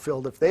feel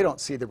fulfilled if they don't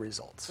see the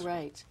results.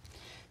 Right.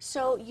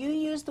 So you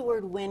use the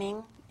word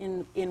winning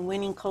in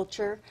winning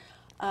culture.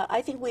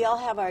 I think we all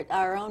have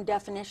our own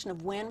definition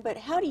of win, but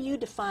how do you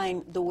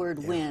define the word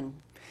win?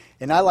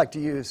 And I like to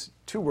use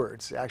two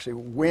words, actually,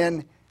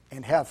 win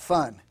and have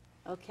fun.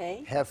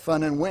 Okay. Have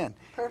fun and win.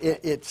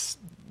 Perfect. It's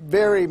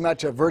very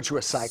much a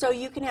virtuous cycle. So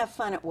you can have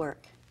fun at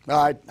work.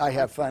 I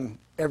have fun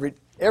every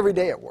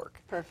day at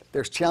work. Perfect.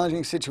 There's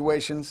challenging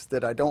situations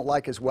that I don't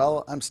like as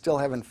well. I'm still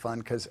having fun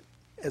because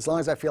as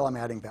long as I feel I'm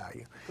adding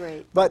value.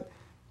 Great. But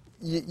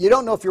you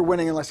don't know if you're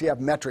winning unless you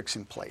have metrics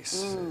in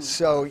place. Mm.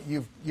 So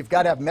you've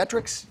got to have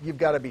metrics. You've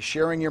got to be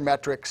sharing your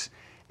metrics,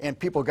 and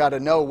people got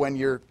to know when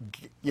you're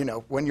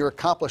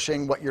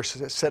accomplishing what you're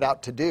set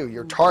out to do,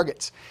 your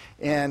targets.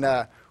 And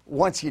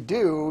once you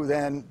do,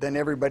 then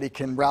everybody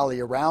can rally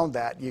around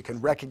that. You can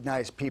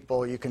recognize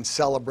people. You can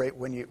celebrate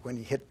when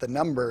you hit the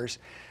numbers.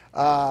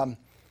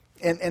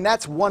 And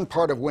that's one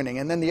part of winning.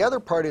 And then the other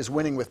part is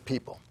winning with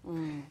people.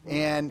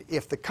 And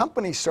if the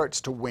company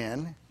starts to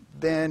win,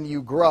 then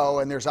you grow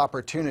and there's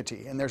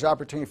opportunity. And there's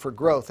opportunity for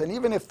growth. And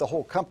even if the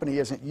whole company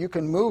isn't, you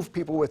can move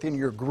people within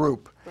your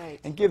group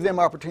and give them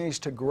opportunities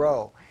to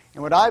grow.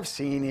 And what I've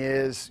seen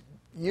is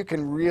you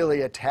can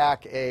really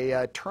attack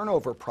a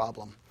turnover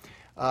problem.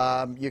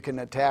 You can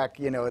attack,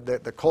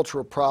 the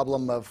cultural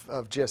problem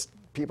of just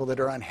people that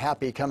are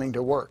unhappy coming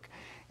to work.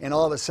 And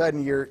all of a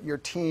sudden your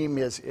team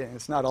is,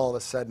 it's not all of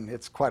a sudden,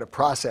 it's quite a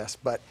process,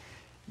 but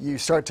you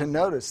start to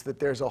notice that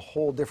there's a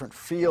whole different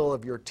feel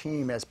of your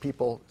team as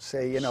people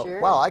say,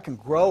 wow, I can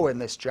grow in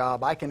this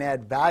job, I can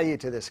add value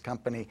to this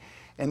company.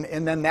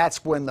 And then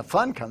that's when the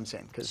fun comes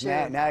in, because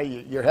now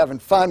you're having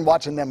fun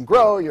watching them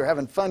grow, you're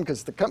having fun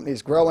because the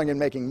company's growing and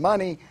making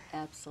money.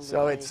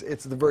 Absolutely. So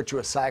it's the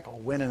virtuous cycle,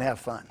 win and have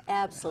fun.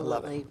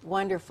 Absolutely.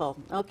 Wonderful.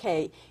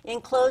 Okay,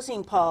 in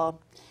closing, Paul,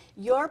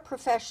 your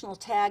professional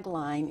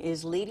tagline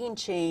is leading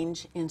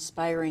change,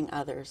 inspiring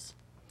others.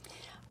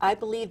 I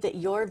believe that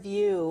your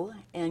view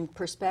and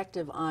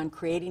perspective on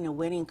creating a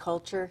winning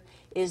culture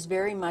is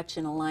very much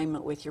in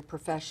alignment with your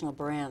professional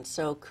brand.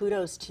 So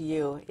kudos to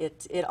you.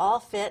 It all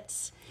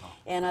fits,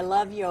 and I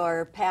love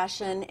your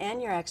passion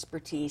and your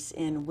expertise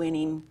in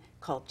winning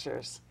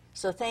cultures.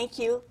 So thank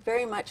you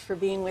very much for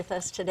being with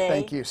us today.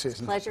 Thank you, Susan.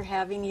 It's a pleasure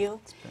having you.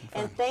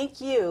 And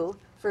thank you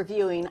for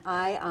viewing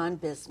Eye on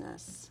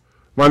Business.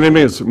 My name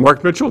is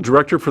Mark Mitchell,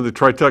 Director for the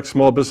Tritech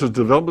Small Business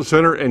Development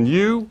Center, and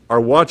you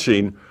are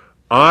watching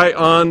Eye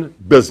on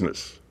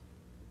Business.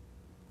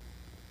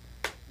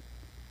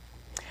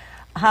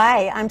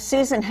 Hi, I'm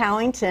Susan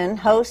Howington,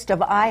 host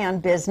of Eye on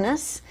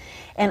Business,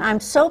 and I'm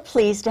so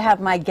pleased to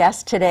have my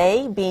guest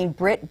today being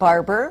Britt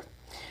Barber.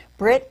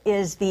 Britt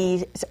is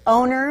the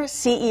owner,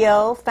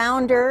 CEO,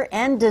 founder,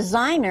 and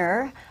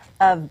designer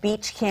of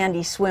Beach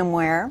Candy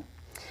Swimwear.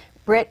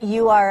 Britt,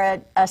 you are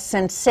a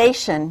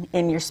sensation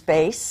in your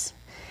space.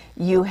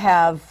 You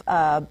have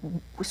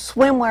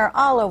swimwear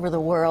all over the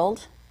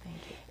world.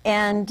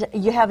 And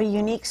you have a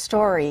unique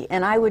story,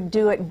 and I would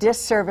do it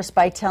disservice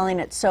by telling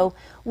it. So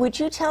would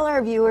you tell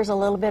our viewers a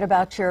little bit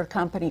about your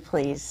company,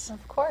 please?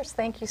 Of course.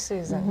 Thank you,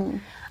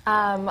 Susan.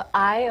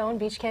 I own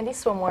Beach Candy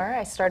Swimwear.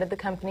 I started the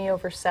company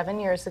over 7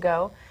 years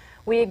ago.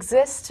 We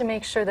exist to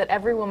make sure that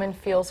every woman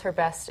feels her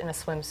best in a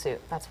swimsuit.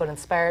 That's what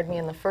inspired me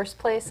in the first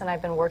place, and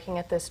I've been working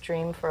at this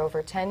dream for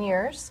over 10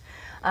 years.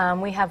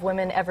 We have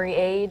women every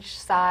age,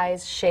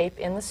 size, shape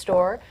in the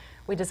store.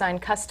 We design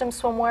custom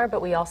swimwear,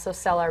 but we also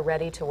sell our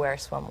ready-to-wear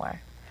swimwear.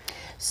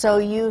 So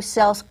you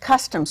sell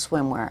custom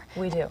swimwear.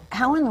 We do.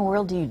 How in the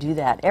world do you do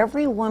that?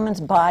 Every woman's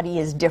body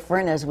is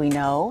different, as we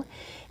know,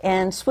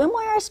 and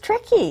swimwear is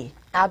tricky.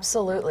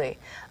 Absolutely.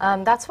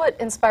 That's what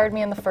inspired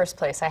me in the first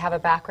place. I have a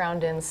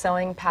background in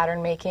sewing,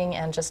 pattern making,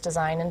 and just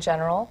design in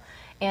general.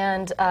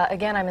 And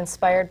again, I'm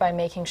inspired by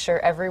making sure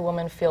every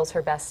woman feels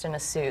her best in a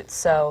suit.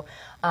 So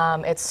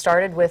it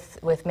started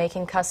with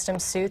making custom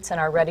suits, and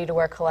our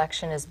ready-to-wear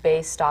collection is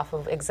based off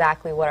of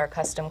exactly what our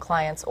custom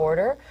clients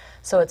order.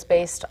 So it's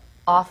based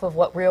off of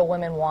what real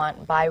women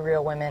want by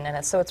real women,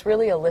 and so it's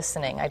really a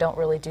listening. I don't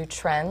really do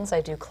trends. I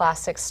do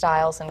classic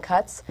styles and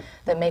cuts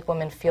that make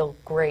women feel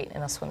great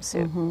in a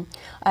swimsuit.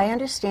 I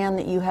understand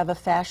that you have a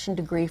fashion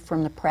degree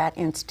from the Pratt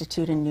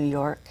Institute in New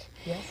York.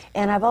 Yes.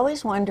 And I've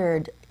always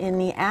wondered, in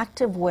the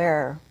active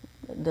wear,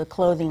 the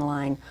clothing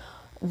line,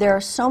 there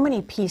are so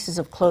many pieces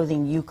of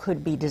clothing you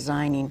could be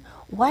designing.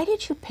 Why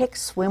did you pick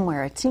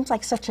swimwear? It seems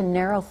like such a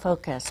narrow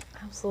focus.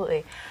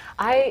 Absolutely.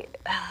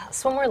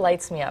 Swimwear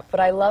lights me up. What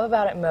I love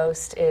about it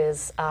most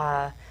is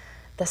the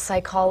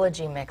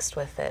psychology mixed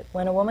with it.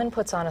 When a woman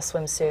puts on a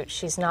swimsuit,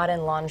 she's not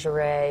in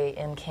lingerie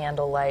in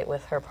candlelight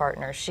with her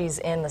partner. She's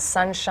in the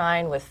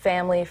sunshine with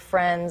family,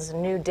 friends,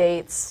 new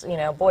dates,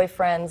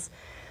 boyfriends.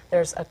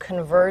 There's a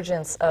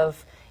convergence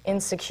of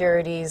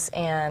insecurities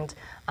and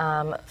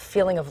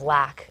feeling of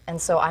lack.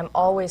 And so I'm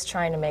always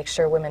trying to make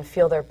sure women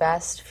feel their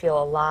best,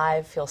 feel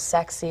alive, feel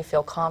sexy,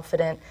 feel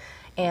confident,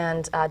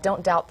 and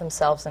don't doubt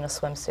themselves in a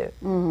swimsuit.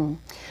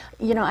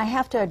 I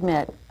have to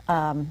admit,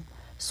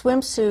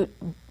 swimsuit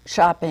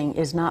shopping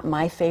is not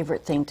my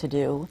favorite thing to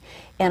do,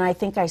 and I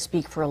think I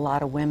speak for a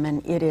lot of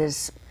women.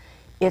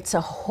 It's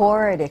a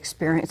horrid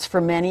experience for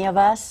many of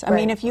us. I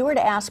mean, if you were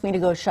to ask me to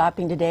go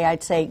shopping today,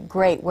 I'd say,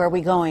 great, where are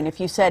we going? If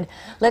you said,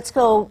 let's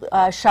go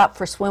shop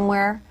for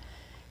swimwear,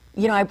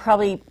 I'd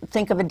probably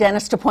think of a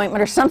dentist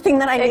appointment or something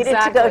that I needed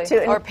to go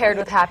to. Or paired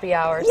with happy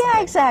hours.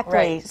 Yeah, exactly.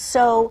 Right.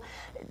 So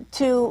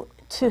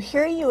to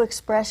hear you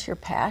express your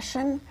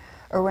passion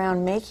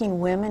around making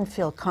women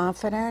feel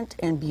confident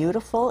and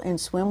beautiful in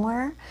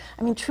swimwear,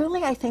 I mean,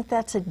 truly, I think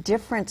that's a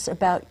difference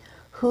about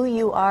who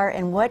you are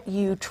and what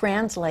you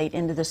translate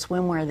into the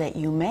swimwear that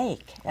you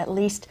make. At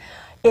least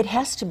it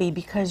has to be,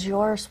 because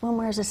your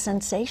swimwear is a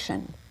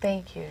sensation.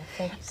 Thank you.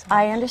 Thank you so much.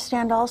 I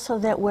understand also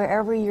that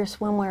wherever your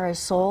swimwear is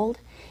sold,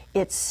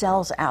 it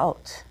sells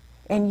out.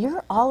 And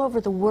you're all over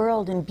the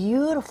world in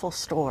beautiful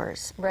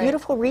stores,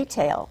 beautiful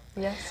retail.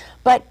 Yes.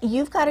 But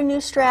you've got a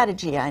new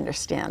strategy, I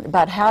understand,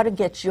 about how to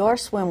get your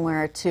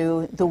swimwear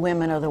to the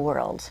women of the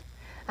world.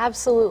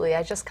 Absolutely.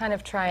 I just kind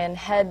of try and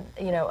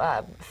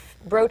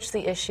broach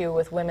the issue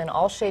with women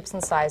all shapes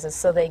and sizes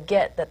so they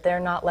get that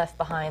they're not left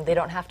behind, they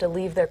don't have to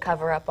leave their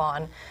cover-up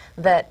on,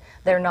 that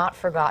they're not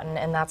forgotten,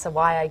 and that's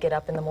why I get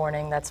up in the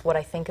morning. That's what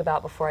I think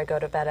about before I go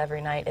to bed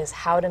every night, is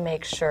how to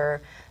make sure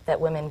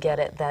that women get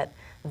it, that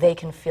they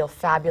can feel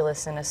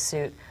fabulous in a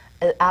suit.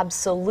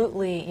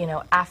 Absolutely,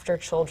 after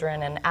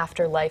children and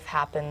after life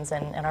happens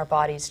and our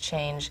bodies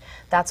change,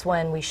 that's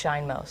when we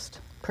shine most.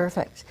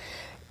 Perfect.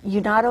 You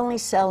not only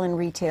sell in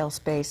retail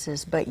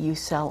spaces, but you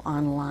sell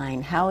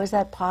online. How is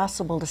that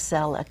possible to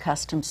sell a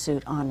custom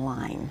suit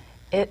online?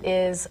 It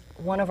is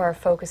one of our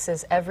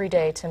focuses every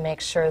day to make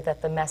sure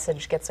that the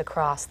message gets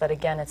across, that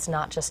again, it's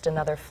not just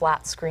another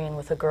flat screen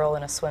with a girl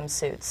in a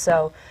swimsuit.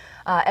 So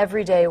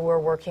every day we're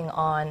working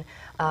on,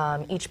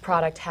 each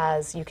product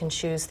has, you can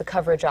choose the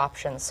coverage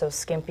options, so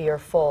skimpy or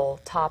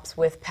full, tops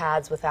with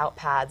pads, without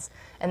pads.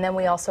 And then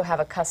we also have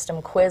a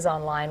custom quiz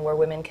online where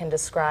women can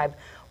describe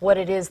what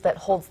it is that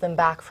holds them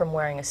back from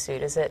wearing a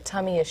suit. Is it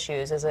tummy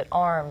issues? Is it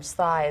arms,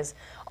 thighs?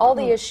 All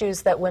the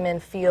issues that women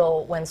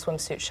feel when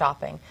swimsuit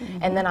shopping.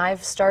 And then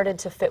I've started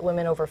to fit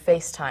women over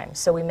FaceTime.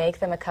 So we make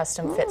them a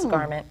custom fits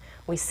garment.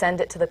 We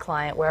send it to the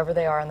client wherever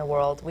they are in the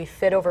world. We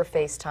fit over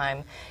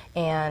FaceTime,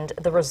 and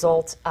the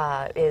result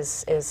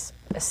is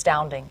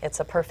astounding. It's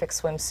a perfect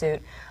swimsuit.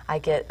 I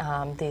get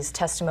these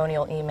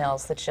testimonial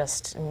emails that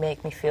just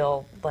make me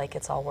feel like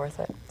it's all worth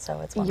it.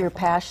 So it's wonderful. Your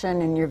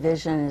passion and your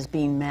vision is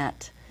being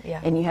met. Yeah.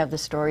 And you have the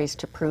stories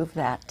to prove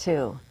that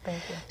too.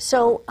 Thank you.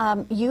 So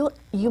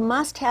you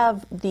must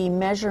have the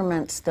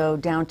measurements, though,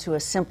 down to a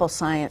simple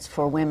science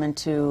for women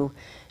to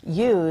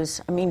use.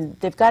 I mean,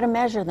 they've got to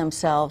measure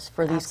themselves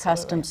for these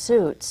custom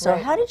suits. So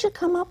how did you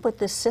come up with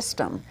this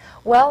system?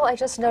 Well, I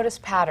just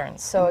noticed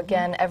patterns. So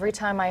again, every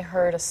time I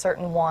heard a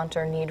certain want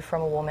or need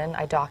from a woman,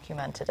 I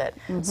documented it.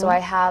 So I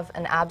have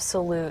an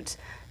absolute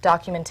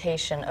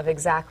documentation of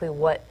exactly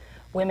what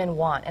women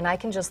want, and I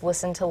can just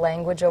listen to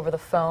language over the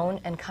phone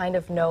and kind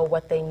of know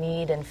what they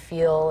need and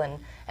feel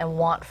and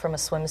want from a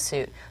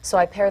swimsuit. So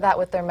I pair that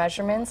with their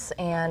measurements,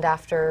 and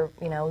after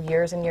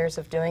years and years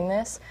of doing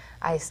this,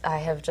 I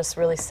have just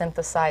really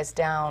synthesized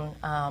down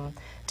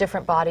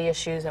different body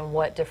issues and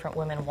what different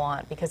women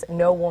want, because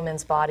no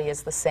woman's body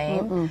is the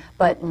same,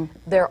 but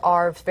there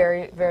are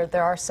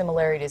there are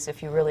similarities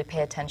if you really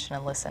pay attention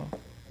and listen.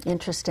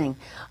 Interesting.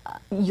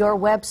 Your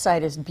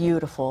website is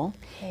beautiful,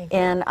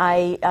 and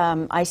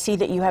I see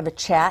that you have a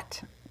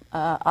chat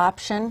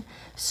option.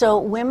 So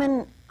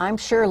women, I'm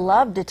sure,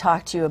 love to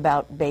talk to you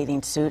about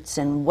bathing suits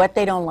and what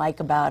they don't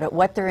like about it,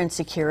 what their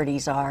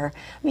insecurities are.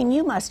 I mean,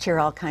 you must hear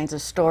all kinds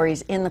of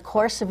stories in the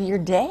course of your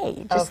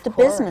day, just the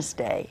business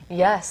day.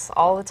 Yes,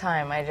 all the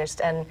time.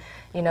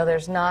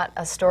 There's not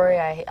a story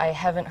I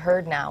haven't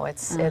heard now.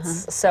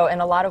 It's so,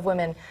 and a lot of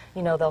women,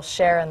 they'll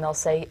share and they'll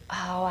say,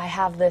 oh, I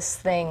have this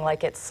thing,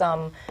 like it's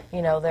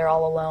they're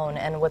all alone.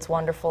 And what's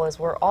wonderful is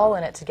we're all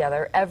in it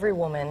together. Every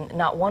woman,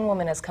 not one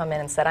woman has come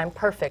in and said, I'm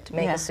perfect,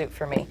 make a suit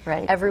for me.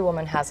 Right. Every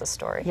woman has a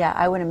story. Yeah,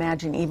 I would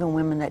imagine even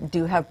women that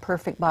do have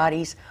perfect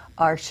bodies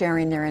are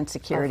sharing their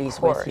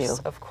insecurities with you.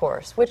 Of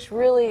course, which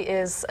really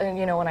is,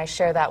 when I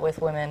share that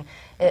with women,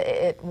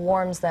 it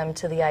warms them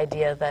to the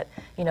idea that,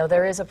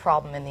 there is a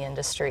problem in the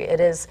industry. It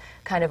is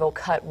kind of a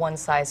cut one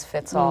size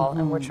fits all,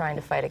 and we're trying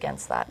to fight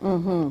against that.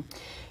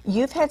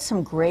 You've had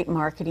some great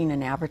marketing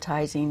and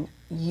advertising.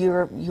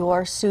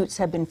 Your suits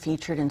have been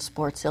featured in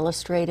Sports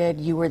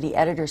Illustrated. You were the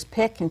editor's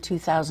pick in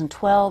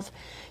 2012.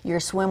 Your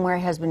swimwear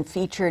has been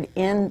featured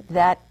in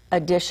that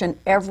edition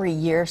every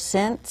year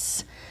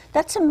since.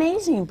 That's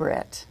amazing,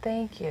 Britt.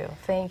 Thank you,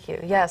 thank you.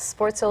 Yes,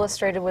 Sports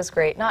Illustrated was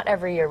great. Not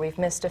every year, we've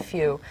missed a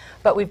few,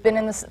 but we've been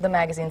in the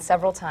magazine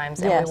several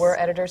times, and we were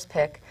editor's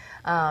pick,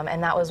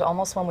 and that was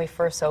almost when we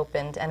first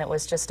opened, and it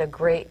was just a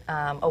great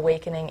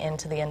awakening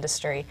into the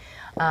industry,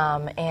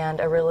 and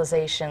a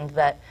realization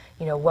that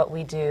what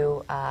we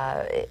do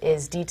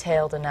is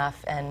detailed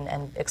enough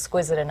and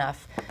exquisite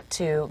enough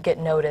to get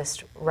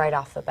noticed right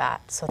off the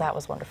bat, so that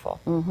was wonderful.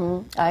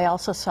 I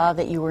also saw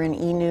that you were in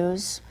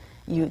E-News.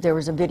 There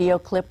was a video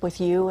clip with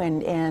you,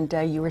 and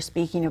you were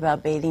speaking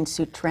about bathing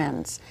suit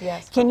trends.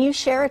 Yes. Can you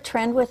share a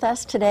trend with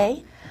us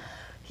today?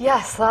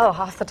 Yes,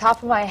 off the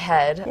top of my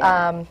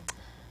head.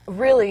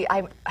 Really,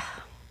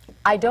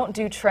 I don't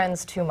do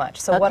trends too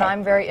much. So what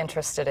I'm very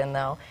interested in,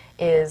 though,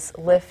 is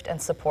lift and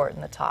support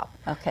in the top.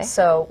 Okay.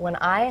 So when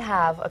I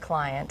have a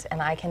client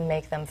and I can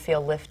make them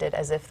feel lifted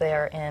as if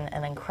they're in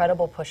an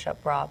incredible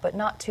push-up bra, but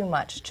not too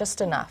much,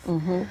 just enough.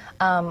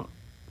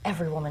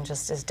 Every woman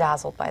just is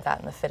dazzled by that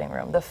in the fitting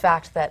room. The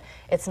fact that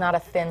it's not a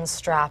thin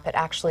strap, it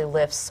actually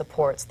lifts,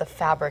 supports. The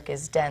fabric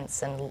is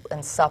dense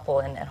and supple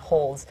and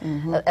holds,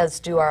 as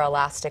do our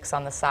elastics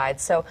on the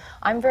side. So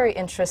I'm very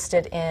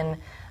interested in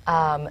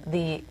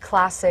the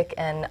classic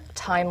and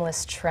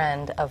timeless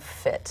trend of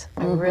fit.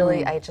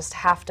 I just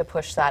have to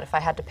push that. If I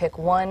had to pick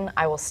one,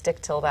 I will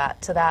stick to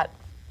that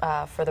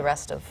for the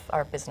rest of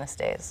our business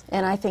days.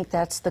 And I think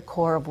that's the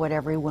core of what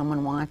every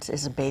woman wants,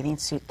 is a bathing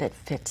suit that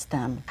fits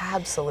them.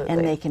 Absolutely.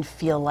 And they can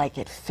feel like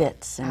it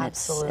fits, and,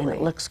 Absolutely. and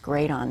it looks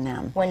great on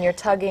them. When you're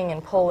tugging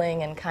and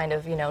pulling and kind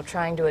of,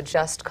 trying to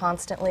adjust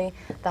constantly,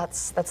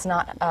 that's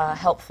not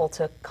helpful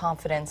to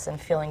confidence and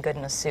feeling good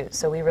in a suit.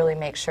 So we really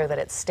make sure that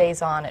it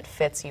stays on, it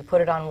fits, you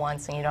put it on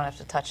once and you don't have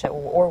to touch it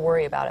or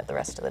worry about it the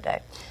rest of the day.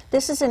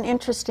 This is an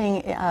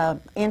interesting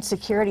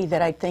insecurity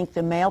that I think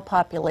the male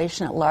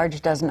population at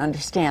large doesn't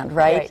understand,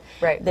 right?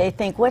 Right. They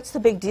think, what's the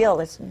big deal?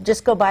 Let's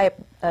just go buy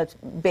a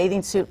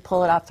bathing suit,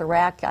 pull it off the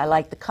rack. I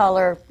like the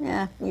color.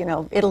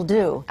 It'll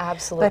do.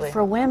 Absolutely. But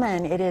for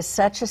women, it is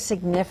such a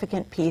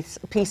significant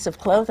piece of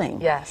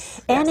clothing.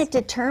 Yes. And yes. it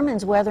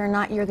determines whether or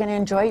not you're going to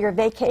enjoy your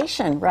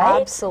vacation,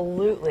 right?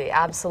 Absolutely,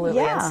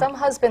 absolutely. Yeah. And some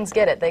husbands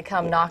get it. They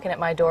come knocking at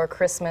my door,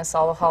 Christmas,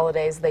 all the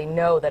holidays. They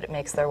know that it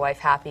makes their wife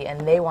happy,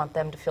 and they want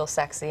them to feel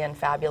sexy and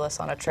fabulous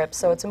on a trip,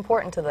 so it's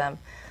important to them.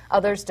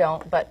 Others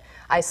don't, but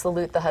I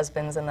salute the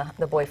husbands and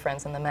the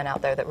boyfriends and the men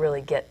out there that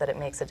really get that it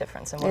makes a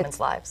difference in women's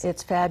lives.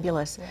 It's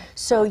fabulous. Yeah.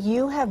 So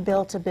you have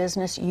built a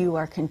business. You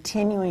are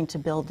continuing to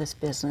build this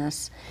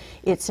business.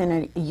 It's in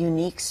a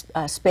unique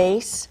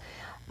space.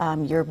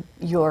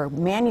 You're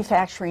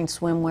manufacturing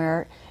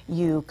swimwear.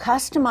 You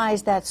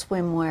customize that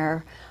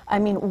swimwear. I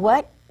mean,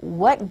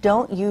 what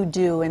don't you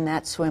do in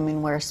that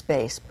swimwear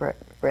space,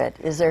 Britt?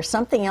 Is there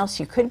something else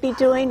you could be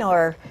doing,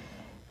 or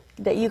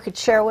that you could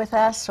share with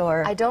us?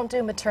 Or I don't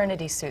do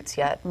maternity suits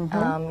yet.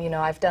 Mm-hmm.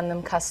 I've done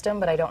them custom,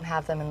 but I don't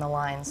have them in the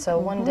line. So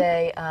mm-hmm. one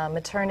day,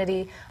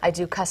 maternity, I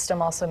do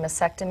custom also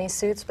mastectomy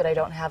suits, but I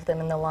don't have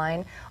them in the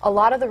line. A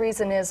lot of the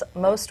reason is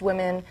most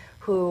women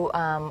who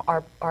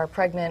are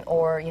pregnant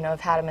or have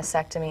had a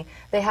mastectomy,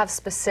 they have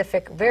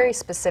very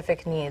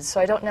specific needs. So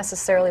I don't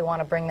necessarily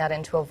want to bring that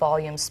into a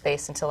volume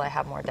space until I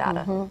have more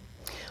data. Mm-hmm.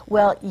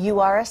 Well, you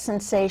are a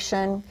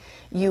sensation.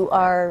 You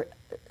are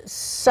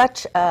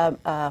such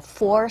a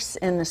force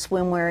in the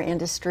swimwear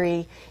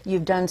industry.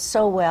 You've done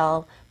so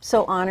well.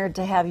 So honored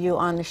to have you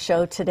on the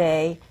show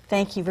today.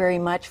 Thank you very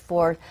much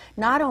for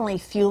not only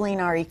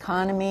fueling our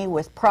economy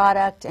with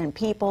product and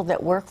people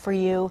that work for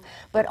you,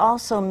 but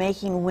also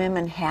making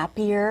women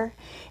happier,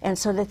 and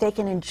so that they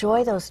can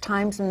enjoy those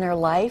times in their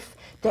life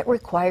that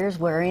requires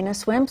wearing a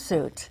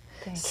swimsuit.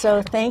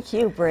 Thank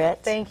you,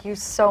 Britt. Thank you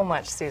so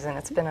much, Susan.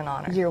 It's been an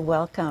honor. You're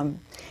welcome.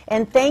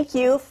 And thank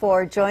you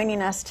for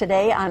joining us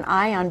today on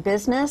Eye on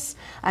Business.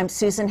 I'm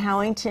Susan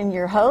Howington,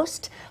 your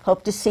host.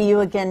 Hope to see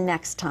you again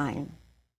next time.